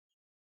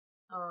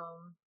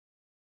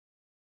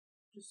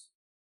just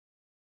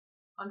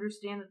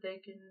understand that they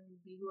can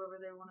be whoever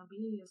they want to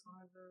be as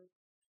long as they're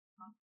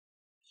not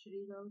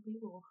shitty to other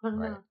people. I don't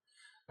know.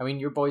 I mean,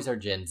 your boys are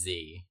Gen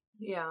Z.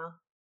 Yeah.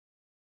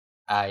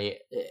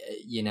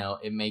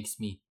 It makes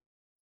me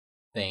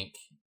think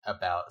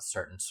about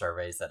certain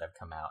surveys that have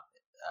come out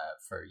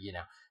for,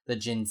 the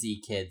Gen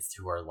Z kids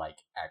who are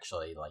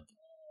actually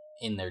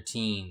in their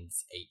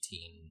teens,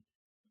 18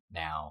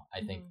 now.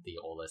 I think the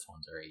oldest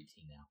ones are 18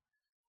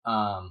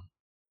 now.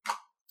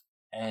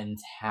 And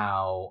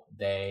how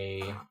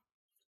they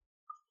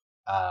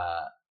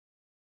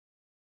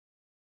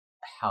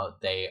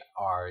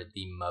are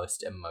the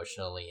most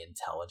emotionally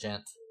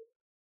intelligent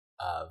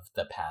of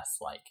the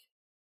past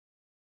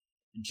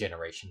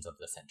generations of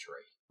the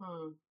century.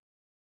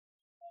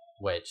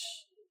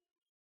 Which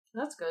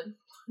that's good.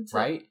 It's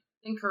right?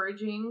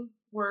 Encouraging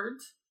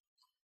words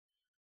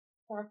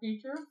for our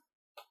future.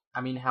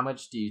 I mean, how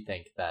much do you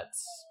think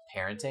that's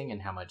parenting,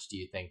 and how much do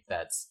you think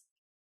that's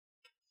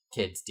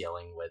kids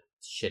dealing with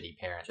shitty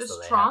parents? Just so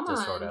they trauma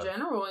have to in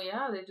general,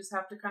 yeah. They just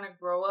have to kind of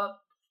grow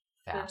up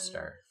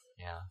faster,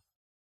 yeah.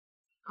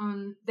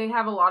 They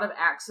have a lot of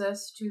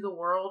access to the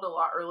world a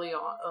lot earlier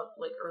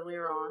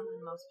on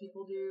than most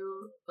people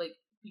do,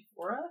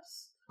 before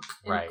us.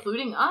 Right.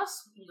 Including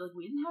us. We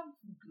didn't have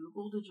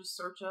Google to just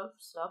search up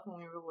stuff when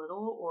we were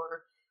little,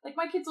 or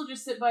my kids will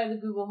just sit by the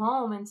Google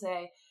Home and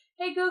say,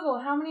 "Hey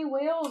Google, how many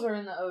whales are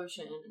in the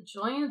ocean?" And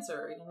she'll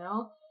answer,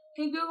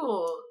 "Hey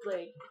Google,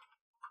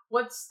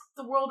 what's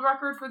the world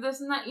record for this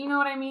and that?" You know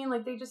what I mean?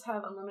 They just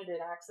have unlimited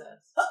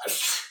access.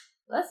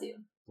 Bless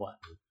you. What?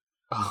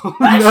 Oh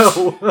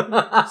no!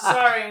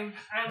 Sorry,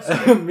 I'm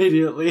sorry.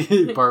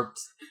 Immediately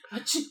burped.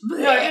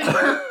 No, I didn't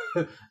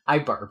burp. I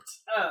burped.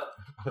 Oh.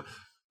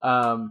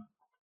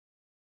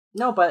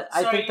 No, but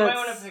sorry, I think you might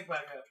want to pick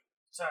back up.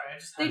 Sorry,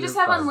 they just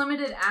have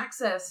unlimited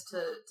access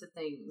to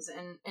things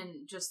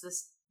and just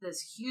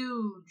this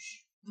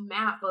huge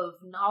map of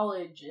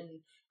knowledge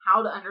and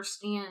how to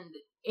understand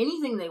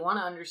anything they want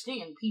to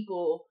understand.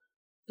 People,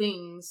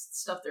 things,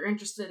 stuff they're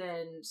interested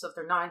in, stuff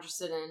they're not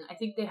interested in. I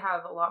think they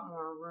have a lot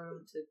more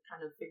room to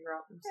kind of figure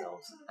out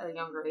themselves at a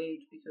younger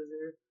age because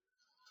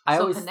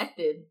they're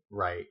connected.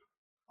 Right.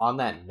 On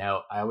that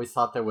note, I always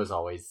thought there was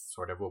always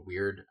sort of a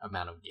weird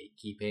amount of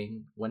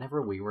gatekeeping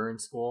whenever we were in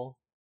school,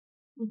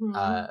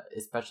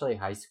 especially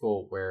high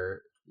school,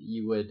 where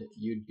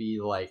you'd be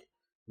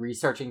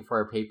researching for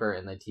a paper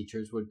and the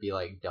teachers would be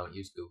like, "Don't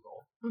use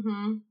Google."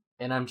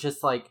 And I'm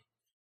just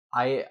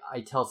I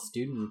tell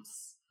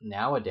students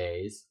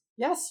nowadays,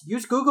 yes,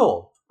 use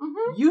Google.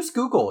 Use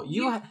Google.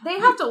 They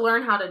have to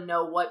learn how to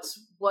know what's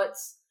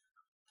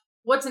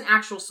an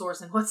actual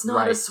source and what's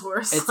not a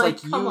source. It's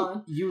come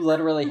on. You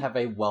literally have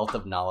a wealth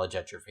of knowledge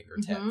at your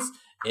fingertips.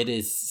 It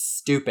is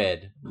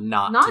stupid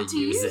not to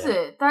use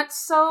it. That's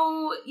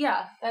so,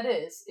 that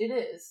is. It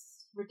is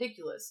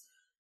ridiculous.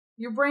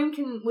 Your brain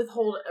can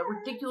withhold a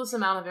ridiculous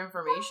amount of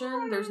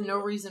information. There's no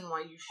reason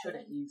why you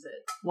shouldn't use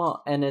it.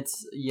 Well, and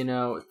it's,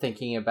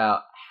 thinking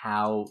about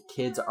how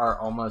kids are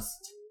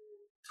almost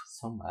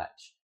so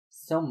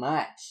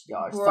much,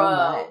 y'all, so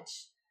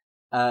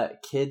much.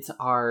 Kids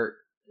are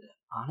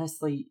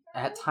honestly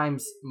at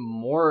times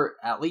more,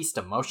 at least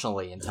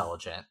emotionally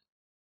intelligent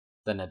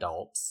than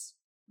adults.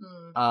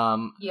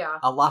 Yeah.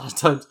 A lot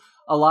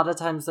of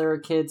times there are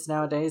kids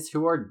nowadays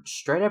who are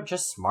straight up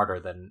just smarter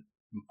than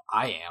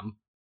I am,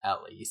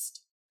 at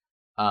least.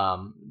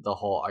 The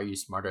whole "are you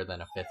smarter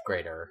than a fifth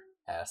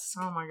grader"-esque.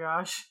 Oh my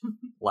gosh.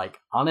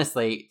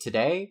 Honestly,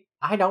 today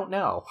I don't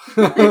know.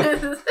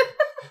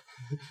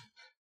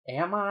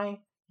 Am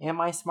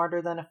I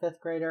smarter than a fifth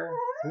grader?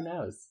 Who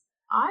knows?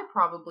 I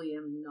probably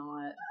am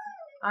not.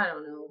 I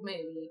don't know.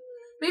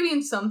 Maybe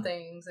in some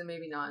things and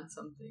maybe not in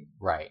some things.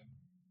 Right.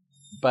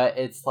 But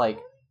it's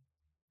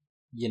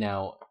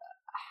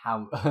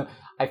how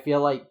I feel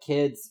like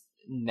kids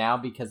now,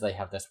 because they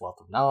have this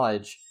wealth of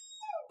knowledge,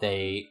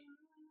 they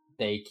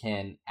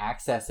can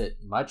access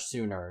it much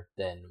sooner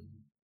than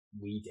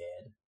we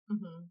did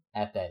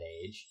at that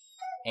age.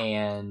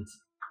 And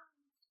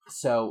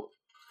so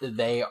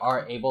they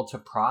are able to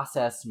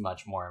process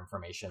much more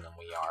information than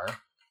we are.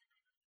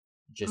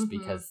 Just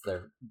because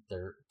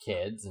they're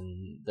kids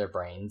and their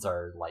brains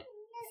are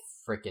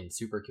freaking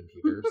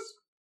supercomputers.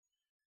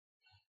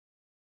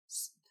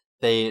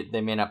 They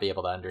may not be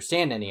able to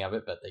understand any of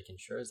it, but they can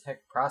sure as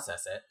heck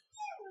process it.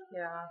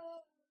 Yeah.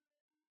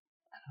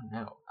 I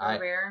don't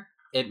know.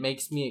 It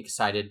makes me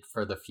excited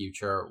for the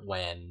future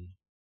when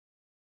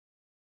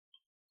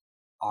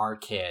our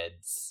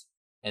kids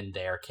and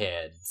their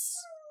kids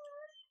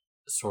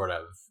sort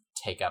of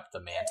take up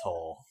the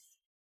mantle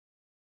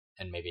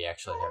and maybe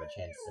actually have a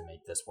chance to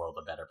make this world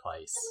a better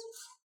place.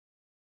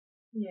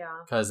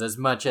 Yeah. Because as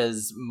much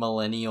as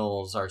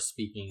millennials are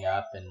speaking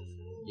up and,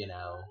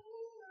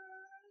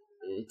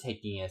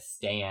 taking a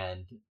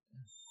stand,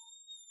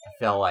 I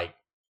feel like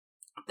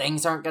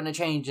things aren't going to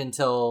change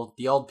until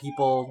the old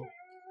people,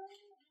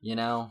 do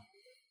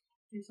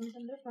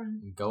something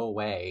different. go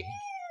away.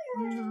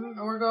 Mm-hmm.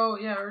 Or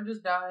or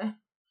just die.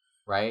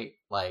 Right?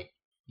 Like,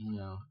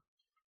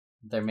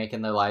 they're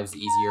making their lives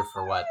easier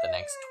for the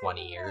next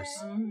 20 years?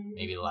 Mm-hmm.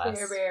 Maybe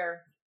less.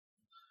 Bear.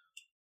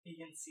 You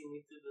can see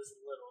me through this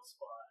little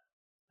spot.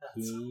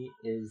 He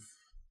is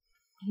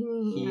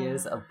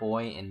a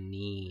boy in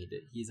need.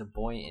 He's a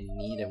boy in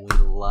need, and we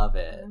love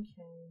it. Okay.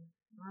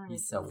 Right.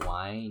 He's so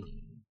whiny.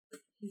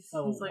 He's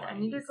so like, whiny. I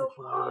need to go Such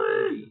a little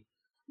party. baby.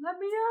 Let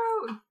me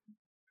out.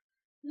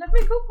 Let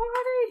me go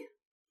party.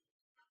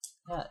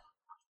 Yeah.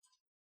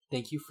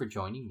 Thank you for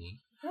joining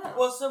me. Yes.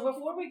 Well, so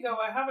before we go,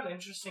 I have an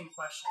interesting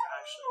question,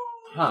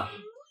 actually. Huh.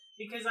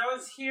 Because I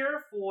was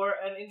here for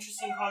an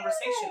interesting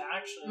conversation,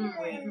 actually,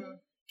 with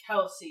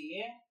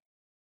Kelsey,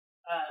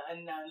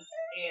 and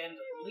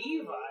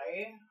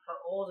Levi, her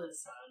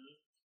oldest son.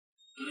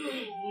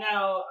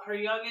 Now, her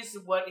youngest,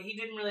 he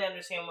didn't really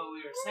understand what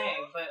we were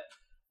saying, but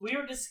we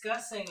were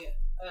discussing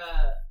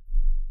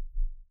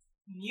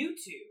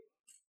Mewtwo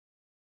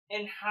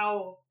and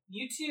how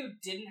Mewtwo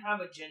didn't have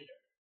a gender.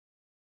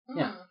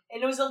 Yeah.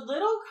 And it was a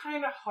little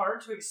kind of hard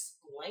to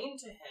explain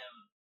to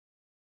him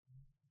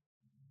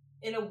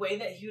in a way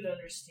that he would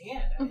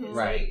understand at his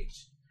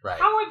age. Right.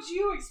 How would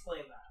you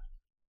explain that?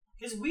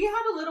 Because we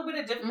had a little bit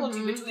of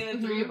difficulty between the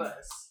three of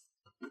us.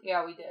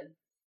 Yeah, we did.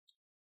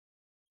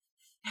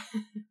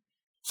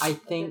 I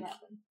think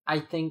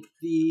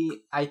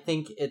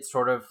it's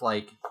sort of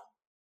like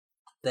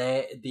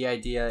the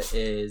idea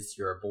is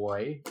you're a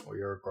boy or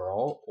you're a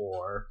girl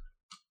or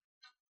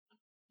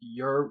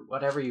you're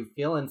whatever you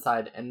feel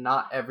inside, and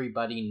not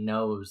everybody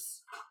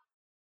knows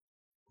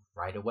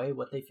right away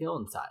what they feel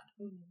inside.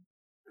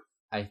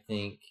 I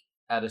think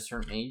at a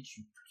certain age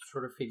you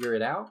sort of figure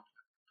it out.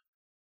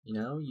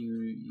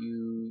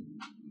 You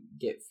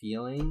get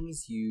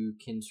feelings, you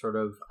can sort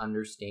of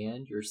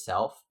understand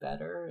yourself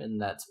better,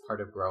 and that's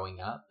part of growing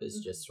up is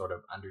just sort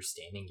of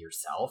understanding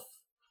yourself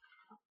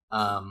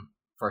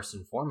first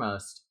and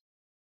foremost.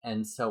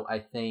 And so I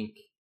think,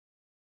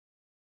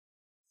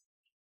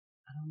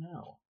 I don't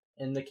know,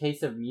 in the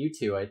case of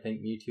Mewtwo, I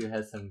think Mewtwo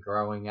has some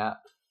growing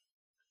up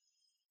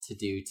to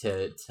do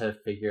to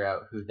figure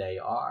out who they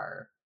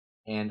are,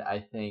 and I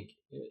think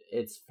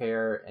it's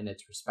fair and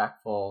it's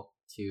respectful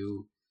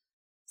to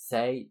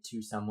say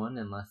to someone,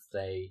 unless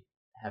they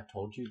have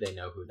told you they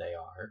know who they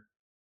are,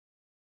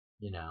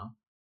 Yeah.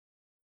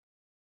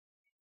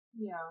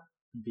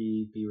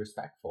 Be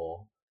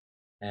respectful.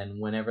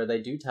 And whenever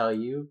they do tell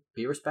you,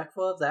 be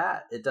respectful of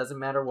that. It doesn't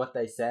matter what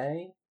they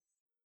say.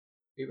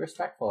 Be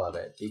respectful of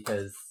it,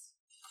 because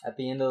at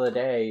the end of the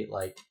day,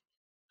 like,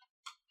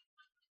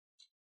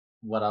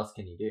 what else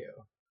can you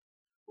do?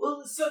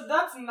 Well, so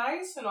that's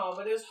nice and all,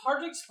 but it was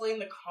hard to explain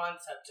the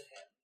concept to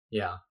him.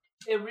 Yeah.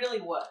 It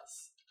really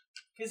was.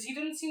 Because he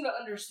didn't seem to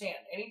understand.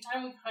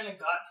 Anytime we kind of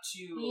got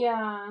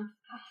to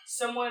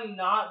someone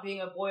not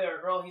being a boy or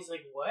a girl, he's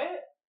like,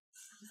 what?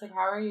 He's like,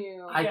 how are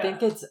you? I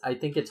think it's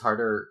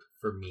harder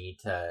for me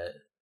to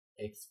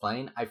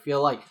explain. I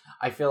feel like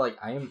I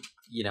am,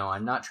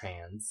 I'm not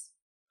trans.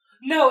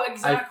 No,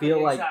 exactly.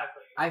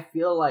 I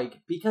feel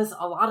like because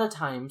a lot of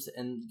times,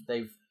 and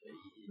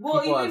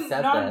people even have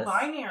said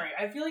non-binary.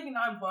 I feel like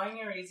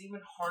non-binary is even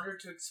harder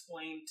to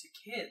explain to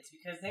kids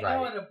because they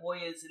know what a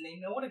boy is and they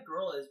know what a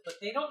girl is, but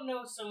they don't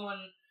know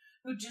someone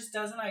who just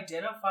doesn't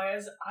identify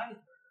as either.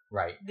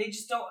 Right. They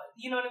just don't.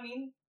 You know what I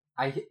mean?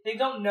 They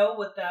don't know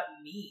what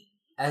that means.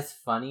 As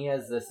funny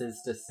as this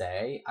is to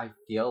say, I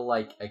feel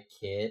like a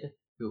kid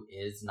who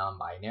is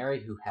non-binary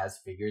who has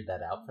figured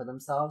that out for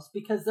themselves,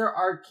 because there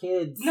are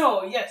kids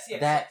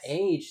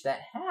age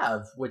that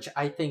have, which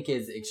I think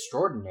is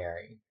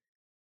extraordinary.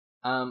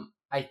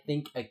 I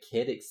think a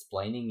kid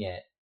explaining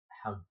it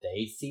how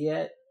they see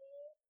it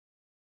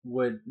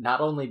would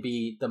not only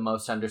be the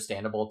most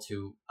understandable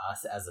to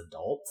us as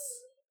adults,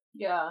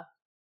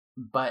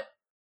 but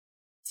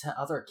to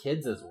other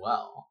kids as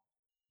well.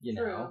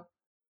 True.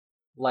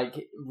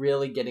 Like,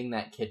 really getting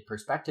that kid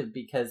perspective,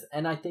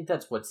 and I think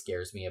that's what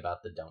scares me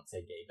about the Don't Say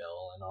Gay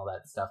bill and all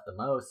that stuff the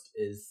most,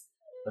 is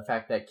the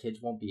fact that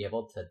kids won't be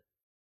able to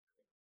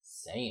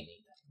say anything.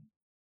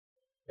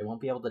 They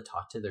won't be able to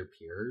talk to their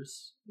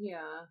peers.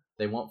 Yeah.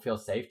 They won't feel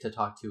safe to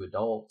talk to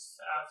adults.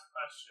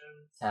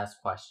 To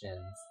ask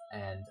questions.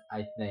 And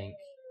I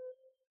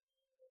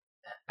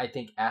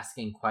think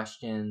asking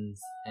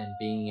questions and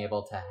being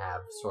able to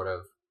have sort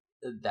of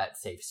that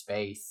safe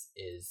space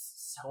is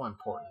so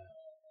important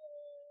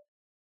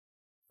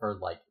for,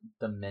 like,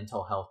 the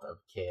mental health of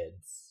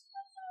kids.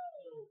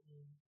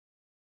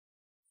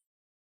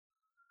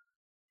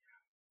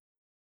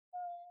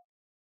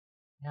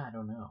 Yeah, I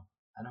don't know.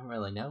 I don't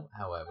really know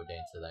how I would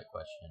answer that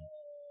question.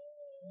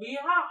 We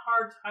had a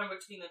hard time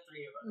between the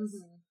three of us.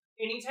 Mm-hmm.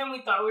 Anytime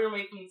we thought we were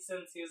making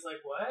sense, he was like,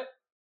 what?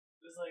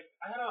 It's like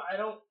I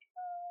don't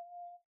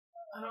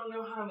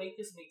know how to make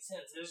this make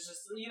sense. It was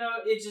just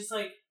it's just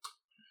like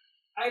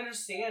I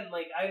understand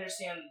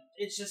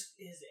it's just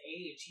his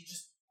age. He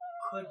just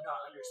could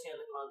not understand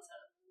the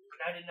concept.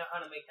 And I didn't know how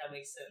to make that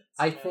make sense.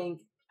 I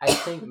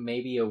think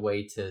maybe a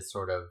way to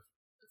sort of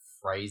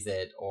phrase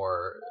it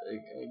or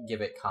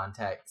give it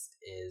context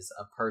is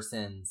a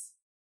person's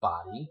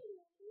body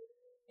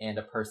and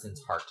a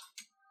person's heart.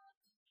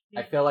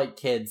 I feel like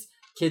kids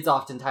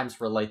oftentimes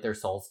relate their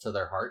souls to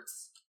their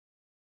hearts.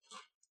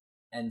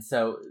 And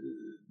so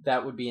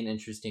that would be an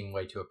interesting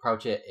way to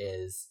approach it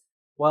is,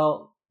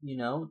 well,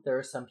 there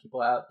are some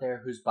people out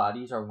there whose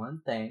bodies are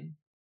one thing,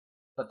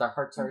 but their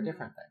hearts are a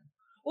different thing.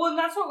 Well, and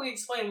that's what we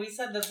explained. We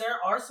said that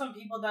there are some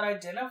people that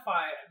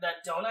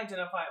don't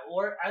identify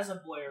or as a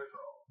boy or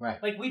girl.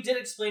 Right. Like, we did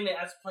explain it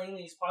as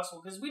plainly as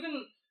possible, because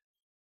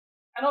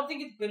I don't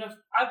think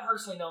I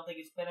personally don't think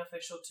it's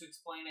beneficial to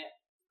explain it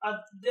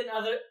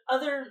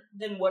other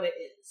than what it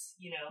is,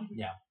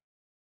 Yeah.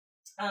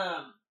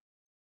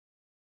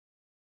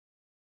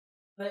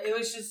 But it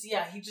was just,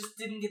 he just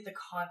didn't get the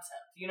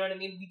concept. You know what I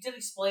mean? We did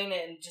explain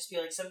it and just be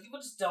like, some people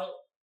just don't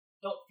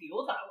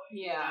feel that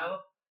way. Yeah.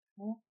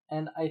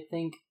 And I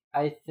think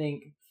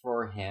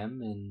for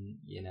him, and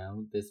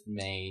this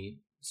may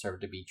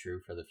serve to be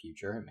true for the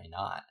future, it may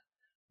not,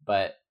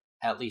 but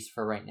at least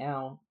for right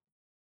now,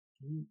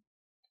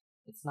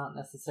 it's not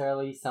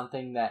necessarily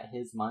something that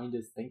his mind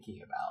is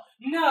thinking about.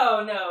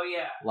 No,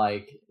 yeah.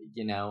 Like,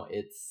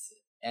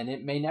 and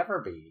it may never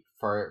be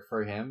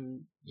for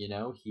him.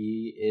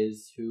 He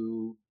is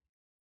who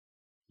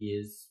he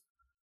is.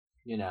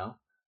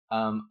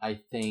 I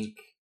think.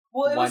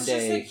 Well, it was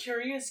just a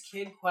curious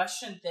kid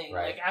question thing.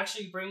 Right. Like,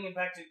 actually bringing it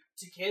back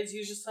to kids. He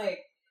was just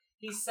like,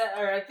 he said,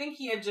 or I think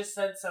he had just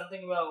said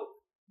something about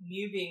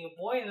me being a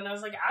boy, and then I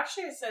was like,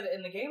 actually, I said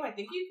in the game, I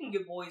think you can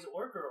get boys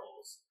or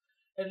girls.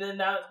 And then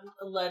that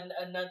led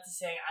Annette to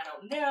saying, I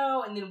don't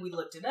know, and then we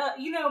looked it up.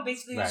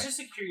 Basically, it's just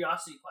a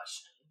curiosity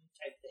question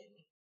type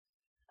thing.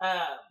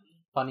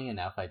 Funny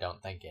enough, I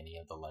don't think any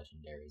of the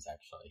legendaries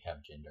actually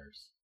have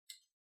genders.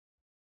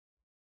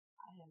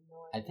 I have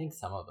no idea. I think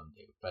some of them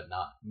do, but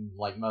not,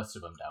 like, most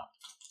of them don't.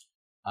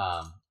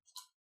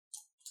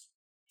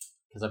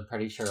 Because I'm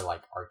pretty sure,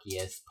 like,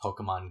 Arceus,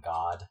 Pokemon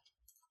God,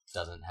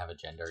 doesn't have a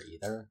gender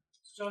either.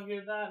 Did y'all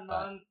hear that?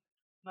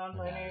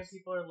 Non-binary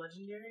people are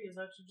legendary? Is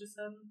that what you just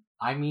said?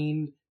 I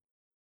mean,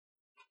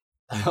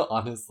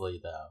 honestly,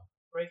 though.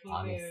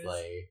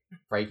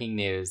 Breaking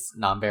news.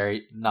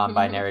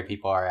 Non-binary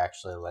people are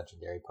actually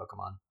legendary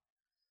Pokemon.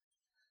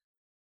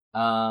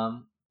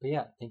 But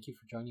yeah, thank you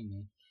for joining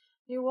me.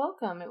 You're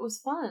welcome. It was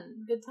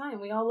fun. Good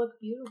time. We all look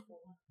beautiful.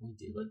 We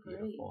do look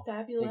beautiful. Great.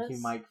 Fabulous. Thank you,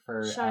 Mike,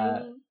 for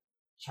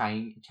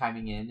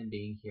chiming in and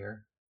being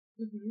here.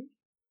 Mm-hmm.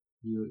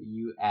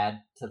 You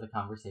add to the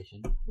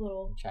conversation,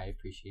 which I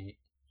appreciate.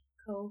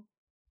 What?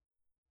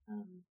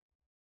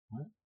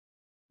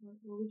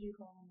 What would you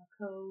call him? A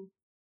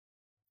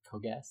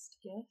co-guest?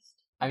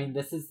 Guest? I mean,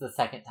 this is the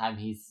second time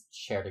he's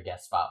shared a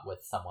guest spot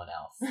with someone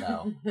else,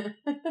 so.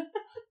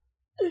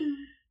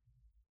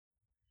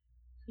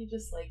 He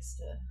just likes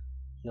to.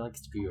 He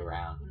likes to be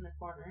around. In the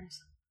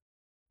corners.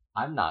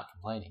 I'm not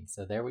complaining,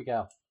 so there we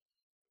go.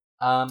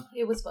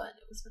 It was fun.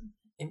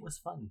 It was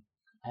fun.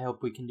 I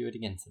hope we can do it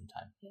again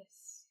sometime.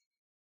 Yes.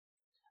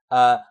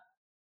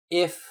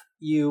 If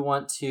you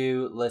want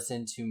to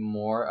listen to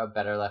more of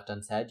Better Left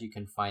Unsaid, you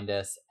can find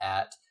us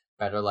at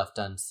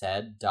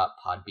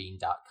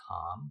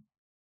betterleftunsaid.podbean.com,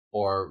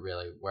 or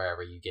really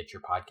wherever you get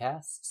your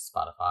podcasts,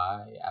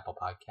 Spotify, Apple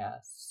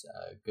Podcasts,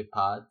 Good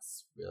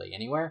Pods, really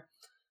anywhere.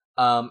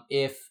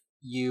 If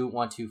you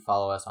want to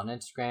follow us on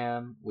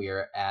Instagram, we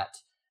are at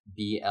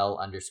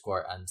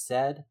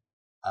BL_unsaid.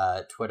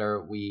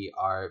 Twitter, we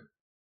are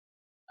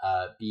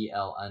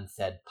BL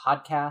Unsaid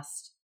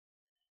Podcast.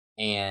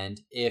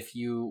 And if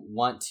you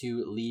want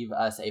to leave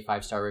us a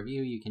 5-star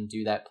review, you can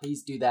do that.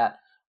 Please do that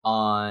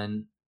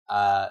on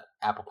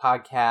Apple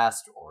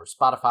Podcast or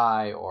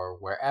Spotify or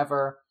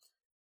wherever.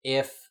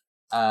 If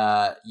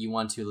you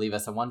want to leave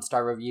us a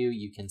 1-star review,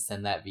 you can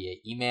send that via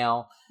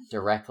email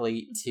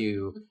directly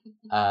to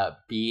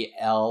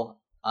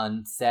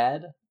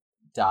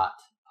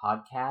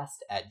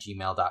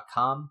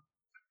blunsaid.podcast@gmail.com.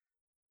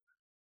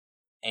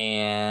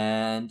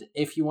 And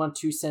if you want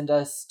to send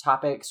us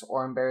topics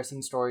or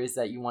embarrassing stories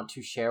that you want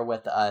to share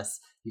with us,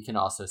 you can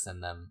also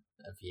send them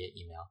via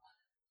email.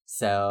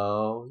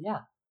 So,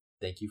 yeah.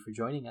 Thank you for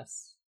joining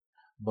us.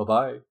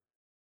 Bye-bye.